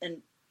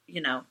 And,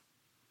 you know,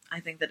 I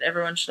think that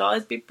everyone should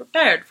always be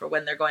prepared for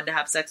when they're going to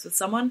have sex with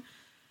someone.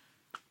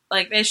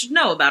 Like, they should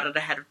know about it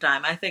ahead of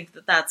time. I think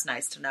that that's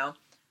nice to know.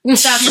 But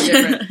that's a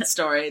different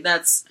story.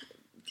 That's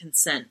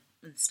consent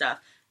and stuff.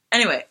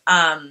 Anyway,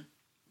 and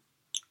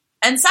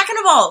second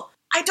of all,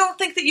 I don't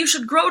think that you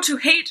should grow to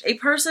hate a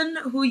person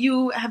who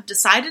you have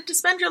decided to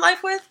spend your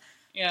life with.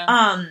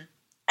 Yeah.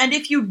 And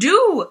if you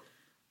do,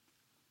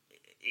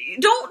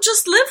 don't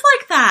just live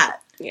like that.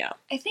 Yeah.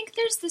 I think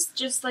there's this,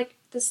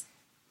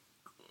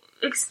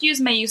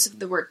 excuse my use of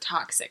the word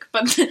toxic,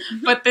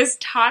 but this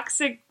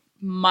toxic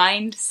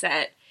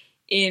mindset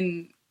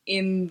in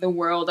the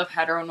world of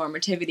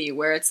heteronormativity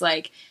where it's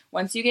like,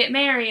 once you get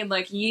married,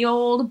 like, ye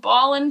old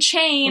ball and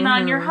chain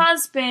on your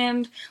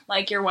husband,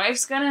 like, your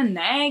wife's gonna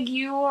nag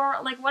you or,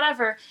 like,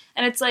 whatever.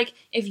 And it's like,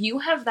 if you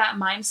have that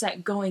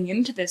mindset going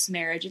into this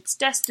marriage, it's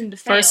destined to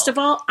fail. First of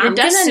all, You're I'm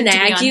gonna destined to be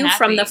nag you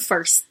from the unhappy.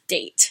 first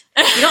date.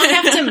 You don't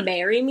have to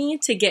marry me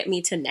to get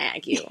me to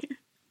nag you.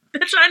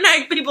 Bitch, I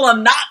nag people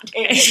I'm not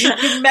dating.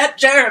 You met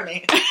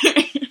Jeremy.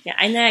 Yeah,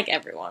 I nag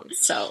everyone.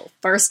 So,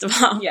 first of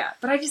all. Yeah,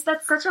 but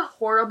that's such a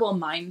horrible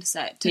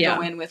mindset to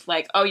go in with,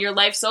 like, oh, your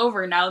life's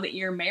over now that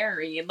you're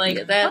married. Like,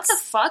 what the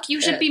fuck?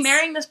 You should be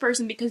marrying this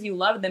person because you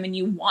love them and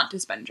you want to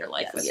spend your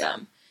life with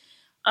them.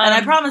 And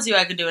I promise you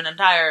I could do an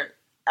entire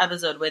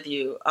episode with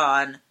you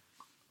on,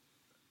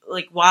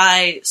 like,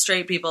 why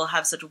straight people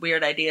have such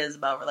weird ideas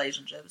about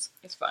relationships.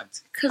 It's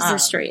fucked. Because they're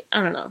straight.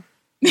 I don't know.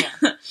 Yeah.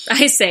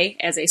 I say,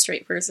 as a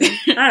straight person.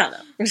 I don't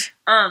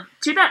know.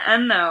 To that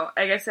end, though,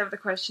 I guess I have the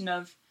question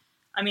of,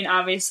 I mean,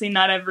 obviously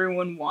not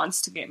everyone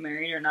wants to get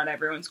married or not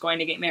everyone's going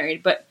to get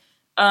married, but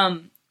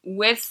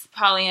with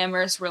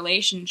polyamorous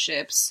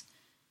relationships,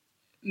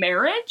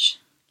 marriage?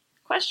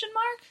 Question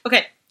mark?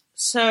 Okay,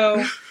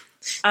 so...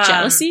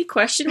 Jealousy?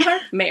 Question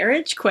mark?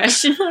 Marriage?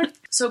 Question mark?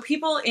 So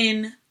people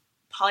in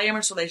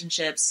polyamorous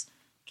relationships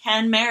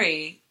can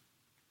marry,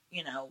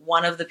 you know,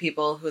 one of the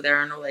people who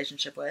they're in a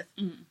relationship with.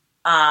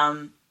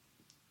 Mm-hmm.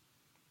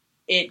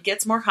 It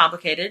gets more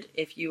complicated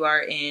if you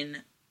are in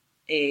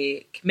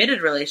a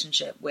committed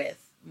relationship with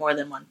more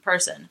than one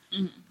person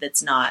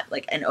that's not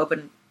like an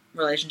open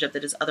relationship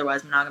that is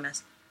otherwise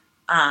monogamous.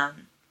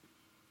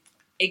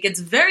 It gets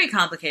very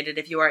complicated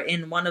if you are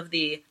in one of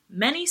the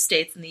many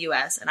states in the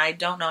U.S., and I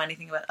don't know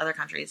anything about other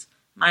countries.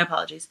 My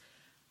apologies.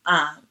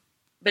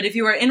 But if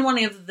you are in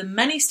one of the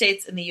many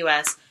states in the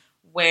U.S.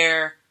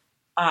 where,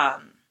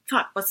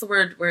 what's the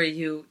word where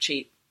you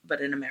cheat but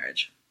in a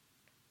marriage?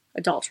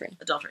 Adultery.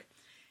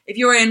 If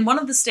you are in one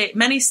of the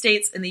many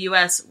states in the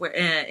U.S. where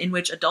in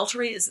which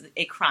adultery is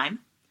a crime,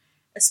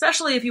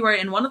 especially if you are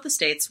in one of the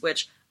states,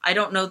 which I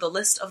don't know the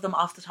list of them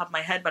off the top of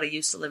my head, but I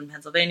used to live in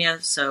Pennsylvania,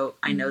 so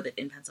I know that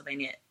in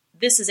Pennsylvania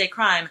this is a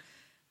crime.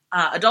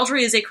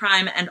 Adultery is a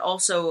crime, and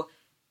also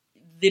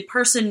the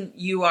person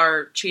you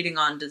are cheating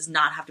on does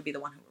not have to be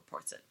the one who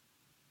reports it.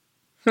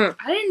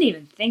 I didn't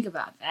even think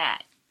about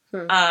that.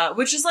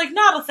 Which is like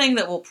not a thing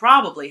that will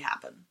probably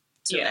happen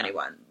to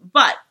anyone,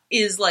 but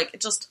is like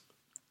just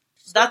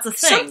that's a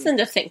thing. Something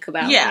to think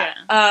about.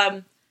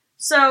 Yeah.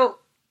 So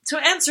to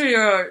answer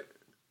your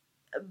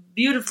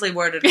beautifully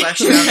worded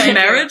question on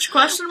marriage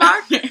question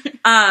mark,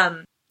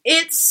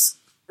 it's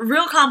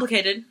real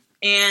complicated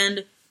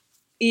and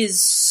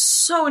is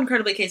so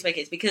incredibly case by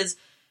case because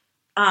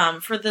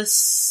for the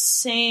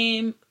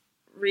same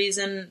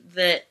reason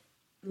that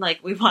like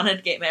we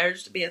wanted gay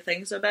marriage to be a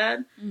thing so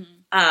bad.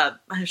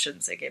 I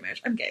shouldn't say gay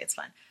marriage. I'm gay. It's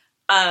fine.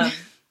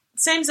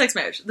 Same-sex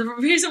marriage. The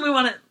reason we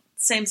wanted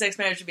same-sex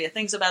marriage to be a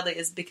thing so badly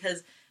is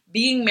because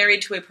being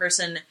married to a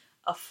person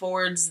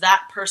affords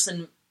that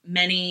person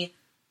many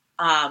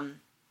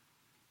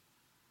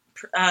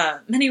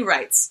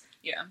rights.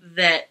 Yeah.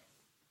 That,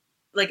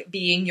 like,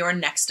 being your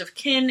next of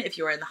kin if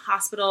you're in the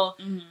hospital,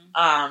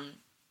 and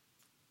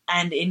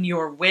in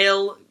your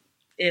will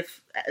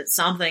if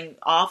something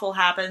awful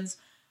happens.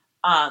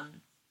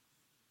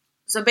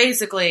 So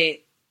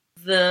basically,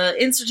 the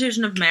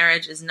institution of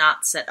marriage is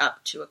not set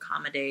up to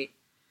accommodate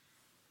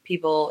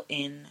people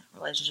in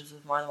relationships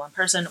with more than one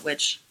person,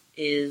 which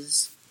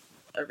is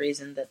a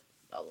reason that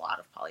a lot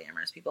of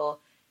polyamorous people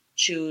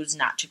choose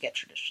not to get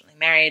traditionally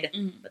married,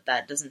 but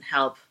that doesn't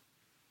help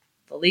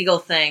the legal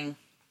thing.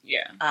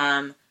 Yeah.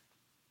 I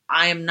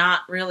am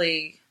not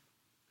really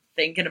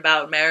thinking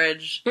about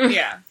marriage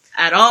Yeah.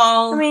 at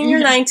all. I mean,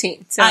 you're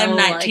 19. So I'm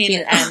 19 like, you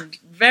know. and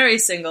very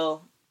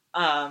single.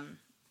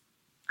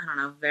 I don't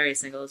know, very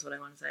single is what I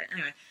want to say.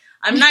 Anyway,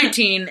 I'm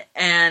 19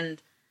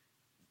 and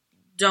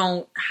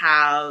don't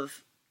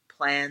have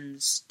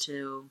plans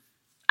to...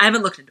 I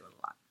haven't looked into it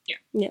a lot.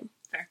 Yeah.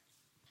 Fair.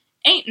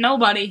 Ain't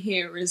nobody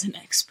here is an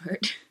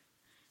expert.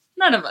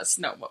 None of us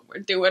know what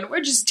we're doing.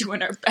 We're just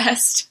doing our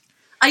best.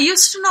 I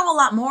used to know a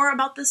lot more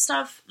about this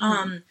stuff.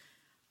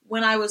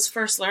 When I was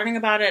first learning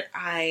about it,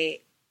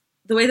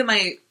 the way that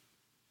my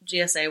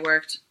GSA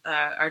worked,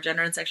 our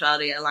Gender and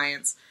Sexuality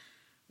Alliance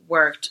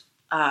worked,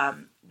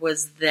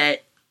 was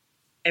that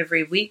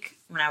every week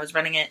when I was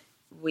running it,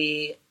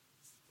 we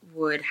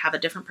would have a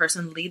different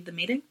person lead the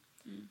meeting,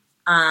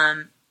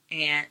 or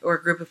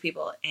a group of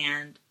people,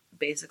 and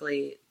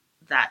basically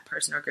that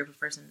person or group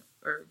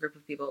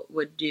of people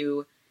would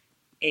do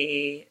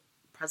a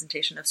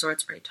presentation of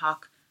sorts, or a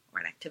talk, or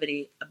an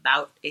activity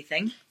about a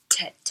thing.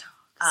 TED Talks.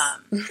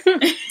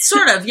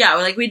 Sort of, yeah.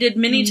 Like, we did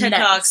mini TED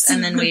Talks,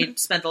 and then we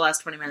spent the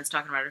last 20 minutes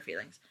talking about our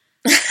feelings.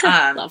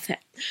 Love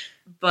that.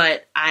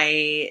 But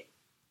I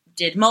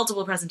did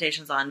multiple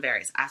presentations on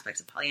various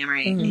aspects of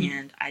polyamory,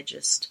 and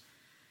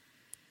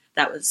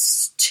that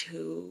was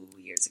 2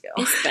 years ago.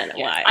 It's been a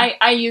while.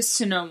 I used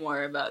to know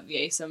more about the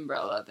ACE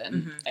umbrella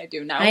than I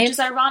do now, which is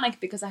ironic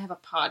because I have a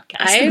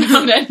podcast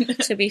about it.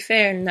 To be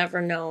fair,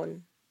 never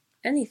known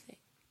anything.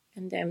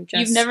 And I'm just...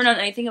 You've never known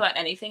anything about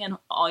anything in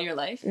all your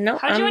life? No.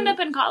 How'd you end up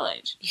in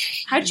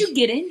college? How'd you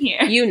get in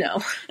here? You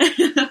know.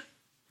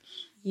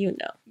 You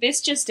know.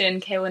 This just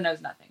in, Kayla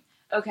knows nothing.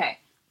 Okay.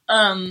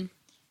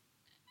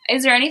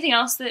 Is there anything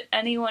else that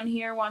anyone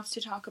here wants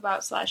to talk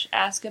about /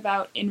 ask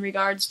about in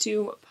regards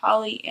to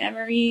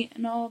polyamory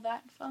and all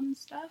that fun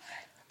stuff?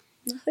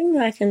 Nothing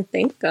that I can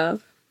think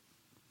of.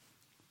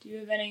 Do you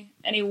have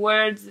any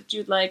words that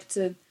you'd like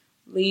to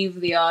leave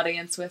the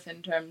audience with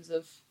in terms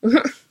of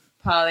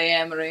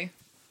polyamory?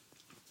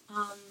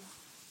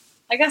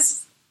 I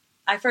guess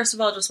I first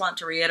of all just want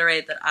to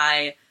reiterate that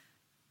I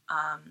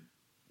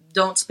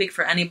don't speak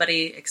for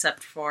anybody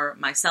except for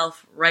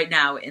myself right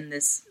now in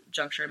this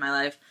juncture in my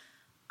life.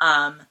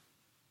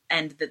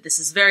 And that this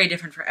is very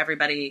different for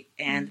everybody,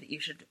 and that you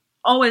should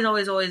always,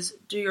 always, always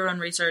do your own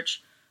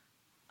research,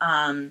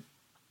 and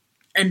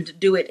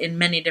do it in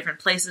many different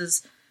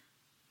places.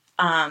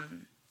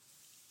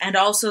 And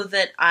also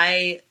that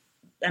I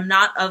am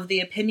not of the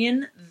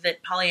opinion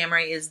that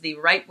polyamory is the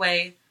right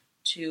way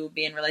to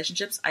be in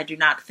relationships. I do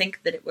not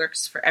think that it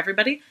works for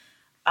everybody.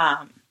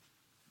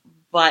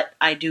 But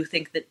I do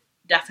think that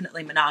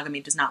definitely monogamy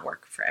does not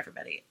work for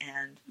everybody.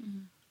 And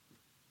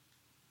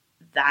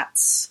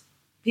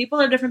people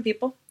are different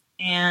people,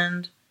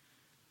 and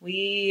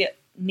we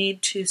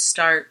need to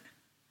start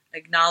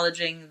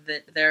acknowledging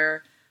that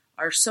there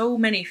are so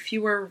many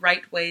fewer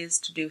right ways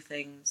to do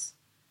things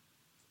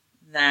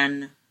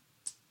than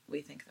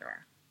we think there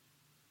are.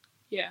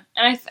 Yeah,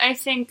 and I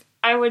think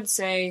I would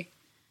say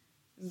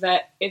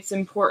that it's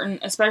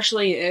important,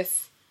 especially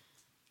if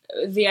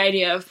the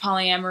idea of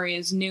polyamory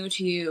is new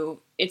to you,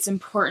 it's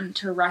important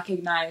to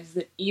recognize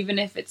that even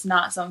if it's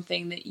not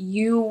something that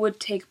you would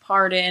take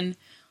part in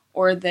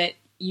or that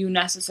you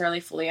necessarily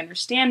fully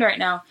understand right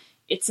now,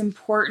 it's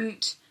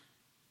important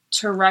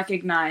to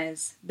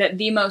recognize that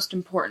the most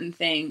important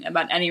thing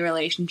about any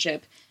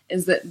relationship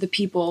is that the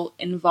people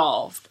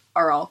involved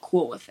are all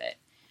cool with it.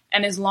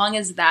 And as long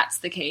as that's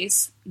the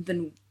case,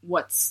 then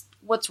what's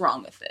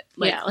wrong with it?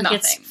 Nothing.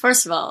 It's,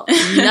 first of all,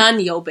 none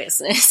of your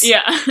business.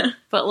 Yeah.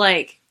 But,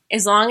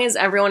 as long as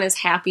everyone is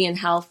happy and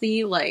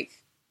healthy,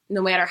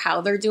 no matter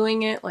how they're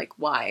doing it,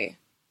 why?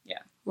 Yeah.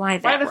 Why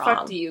that Why the wrong?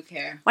 fuck do you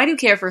care? Why do you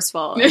care, first of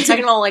all? And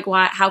second of all,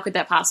 how could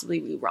that possibly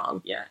be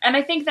wrong? Yeah. And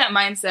I think that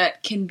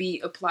mindset can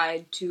be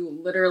applied to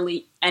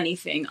literally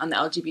anything on the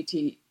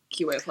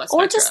LGBTQA plus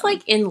Or spectrum.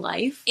 just, in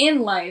life.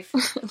 In life.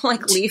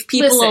 Leave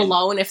people Listen,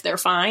 alone if they're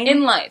fine.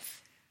 In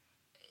life.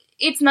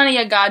 It's none of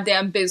your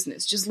goddamn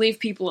business. Just leave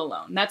people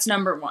alone. That's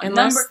number one.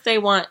 Unless they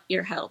want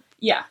your help.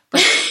 Yeah.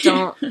 But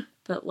don't...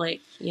 But,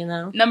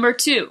 Number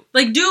two.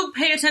 Do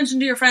pay attention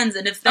to your friends,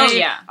 and if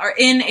they are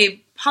in a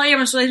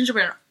polyamorous relationship or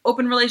an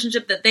open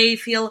relationship that they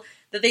feel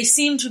that they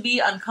seem to be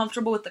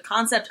uncomfortable with the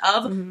concept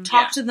of,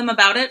 talk to them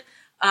about it.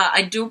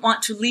 I don't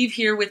want to leave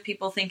here with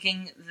people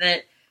thinking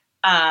that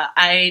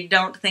I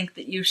don't think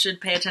that you should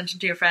pay attention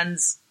to your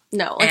friends.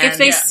 No, if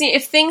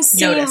things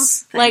seem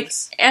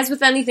as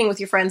with anything with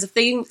your friends, if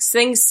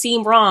things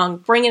seem wrong,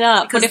 bring it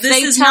up. Because but if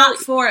this is not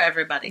for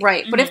everybody,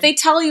 right? But if they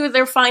tell you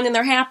they're fine and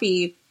they're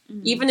happy,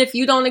 even if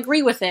you don't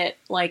agree with it,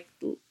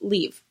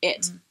 leave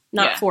it.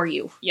 Not for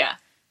you. Yeah.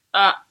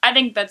 I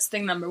think that's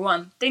thing number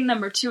one. Thing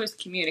number two is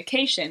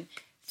communication.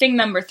 Thing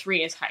number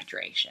three is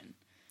hydration.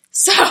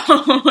 So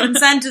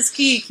consent is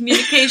key,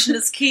 communication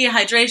is key,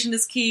 hydration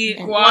is key,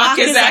 guac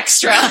is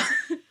extra.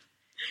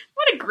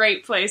 What a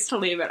great place to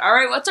leave it. All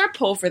right, what's our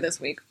poll for this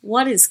week?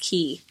 What is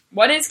key?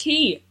 What is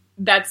key?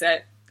 That's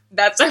it.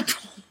 That's our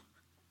poll.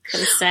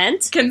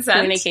 Consent.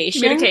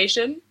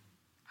 Communication.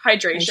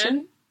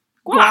 Hydration.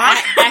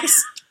 Guac.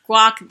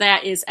 Guac,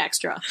 that is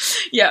extra.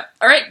 Yeah.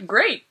 All right.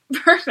 Great.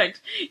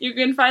 Perfect. You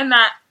can find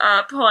that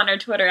poll on our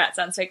Twitter at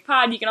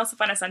SoundsFakePod. You can also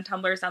find us on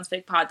Tumblr,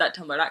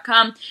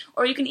 soundsfakepod.tumblr.com,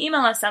 or you can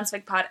email us,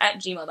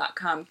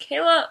 soundsfakepod@gmail.com.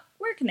 Kayla,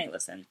 where can they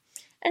listen?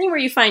 Anywhere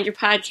you find your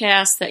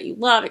podcasts that you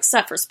love,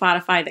 except for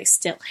Spotify, they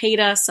still hate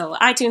us. So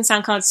iTunes,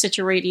 SoundCloud,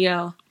 Stitcher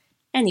Radio,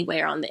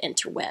 anywhere on the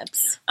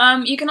interwebs.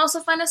 You can also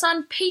find us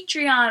on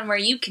Patreon, where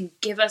you can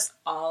give us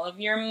all of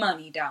your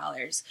money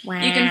dollars.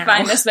 Wow. You can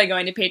find us by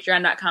going to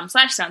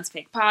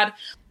patreon.com/soundsfakepod.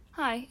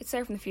 Hi, it's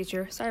Sarah from the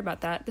future. Sorry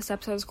about that. This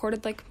episode was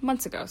recorded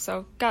months ago,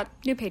 so got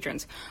new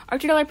patrons. Our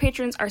 $2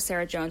 patrons are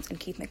Sarah Jones and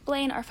Keith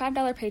McBlain. Our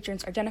 $5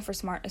 patrons are Jennifer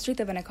Smart,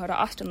 Astritha Vinicota,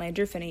 Austin Lay,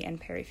 Drew Finney, and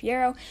Perry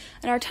Fierro.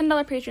 And our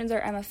 $10 patrons are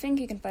Emma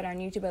Fink. You can find her on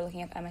YouTube by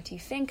looking up Emma T.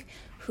 Fink,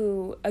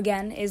 who,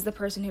 again, is the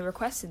person who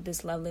requested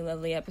this lovely,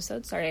 lovely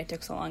episode. Sorry it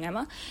took so long,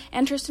 Emma.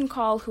 And Tristan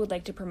Call, who would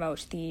like to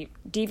promote the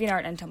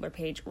DeviantArt and Tumblr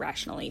page,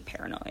 Rationally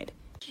Paranoid.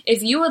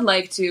 If you would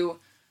like to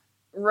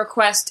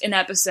request an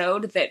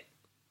episode that,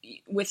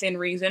 within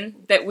reason,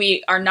 that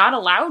we are not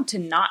allowed to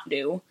not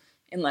do,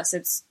 unless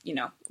it's,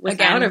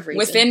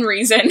 within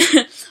reason,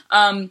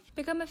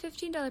 become a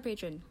 $15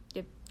 patron.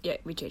 Yeah,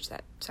 we changed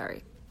that.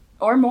 Sorry.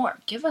 Or more.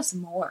 Give us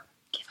more.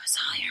 Give us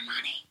all your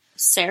money.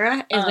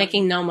 Sarah is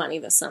making no money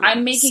this summer.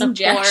 I'm making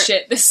jack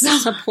shit this summer.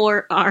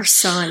 Support our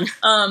son.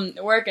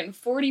 Working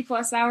 40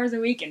 plus hours a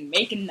week and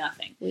making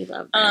nothing. We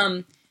love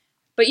that.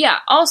 But yeah,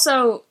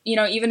 also,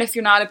 even if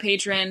you're not a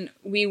patron,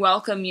 we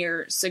welcome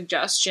your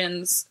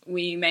suggestions.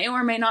 We may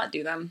or may not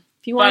do them.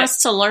 If you want us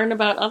to learn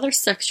about other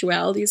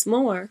sexualities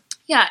more,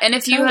 yeah, and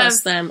if tell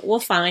us them, we'll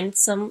find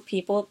some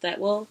people that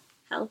will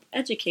help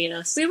educate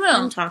us. We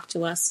will. And talk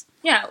to us.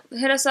 Yeah,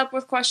 hit us up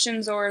with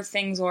questions or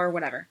things or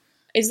whatever.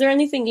 Is there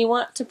anything you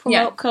want to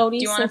promote, Cody,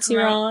 do you want since to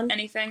you're promote on?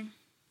 Anything?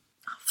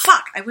 Oh,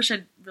 fuck! I wish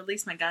I'd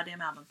released my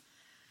goddamn album.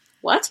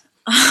 What?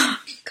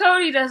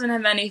 Cody doesn't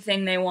have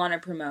anything they want to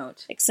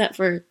promote. Except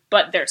for...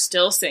 But they're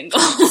still single.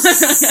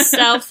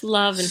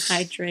 Self-love and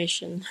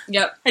hydration.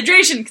 Yep.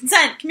 Hydration,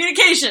 consent,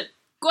 communication.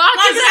 Guac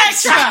is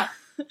extra!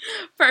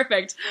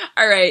 Perfect.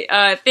 All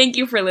right. Thank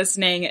you for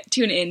listening.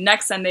 Tune in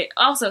next Sunday.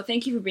 Also,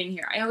 thank you for being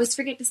here. I always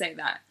forget to say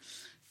that.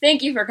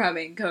 Thank you for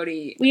coming,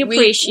 Cody. We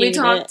appreciate it. We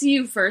talked to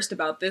you first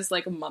about this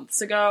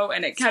months ago,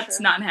 and it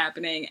kept not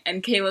happening,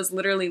 and Kayla's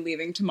literally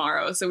leaving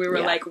tomorrow, so we were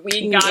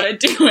we gotta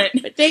do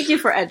it. But thank you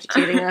for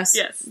educating us.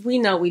 Yes. We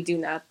know we do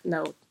not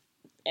know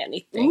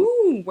anything.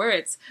 Ooh,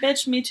 words.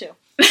 Bitch, me too.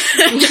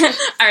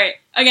 All right.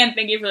 Again,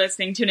 thank you for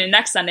listening. Tune in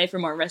next Sunday for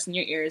more Rest in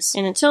Your Ears.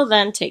 And until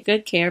then, take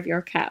good care of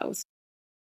your cows.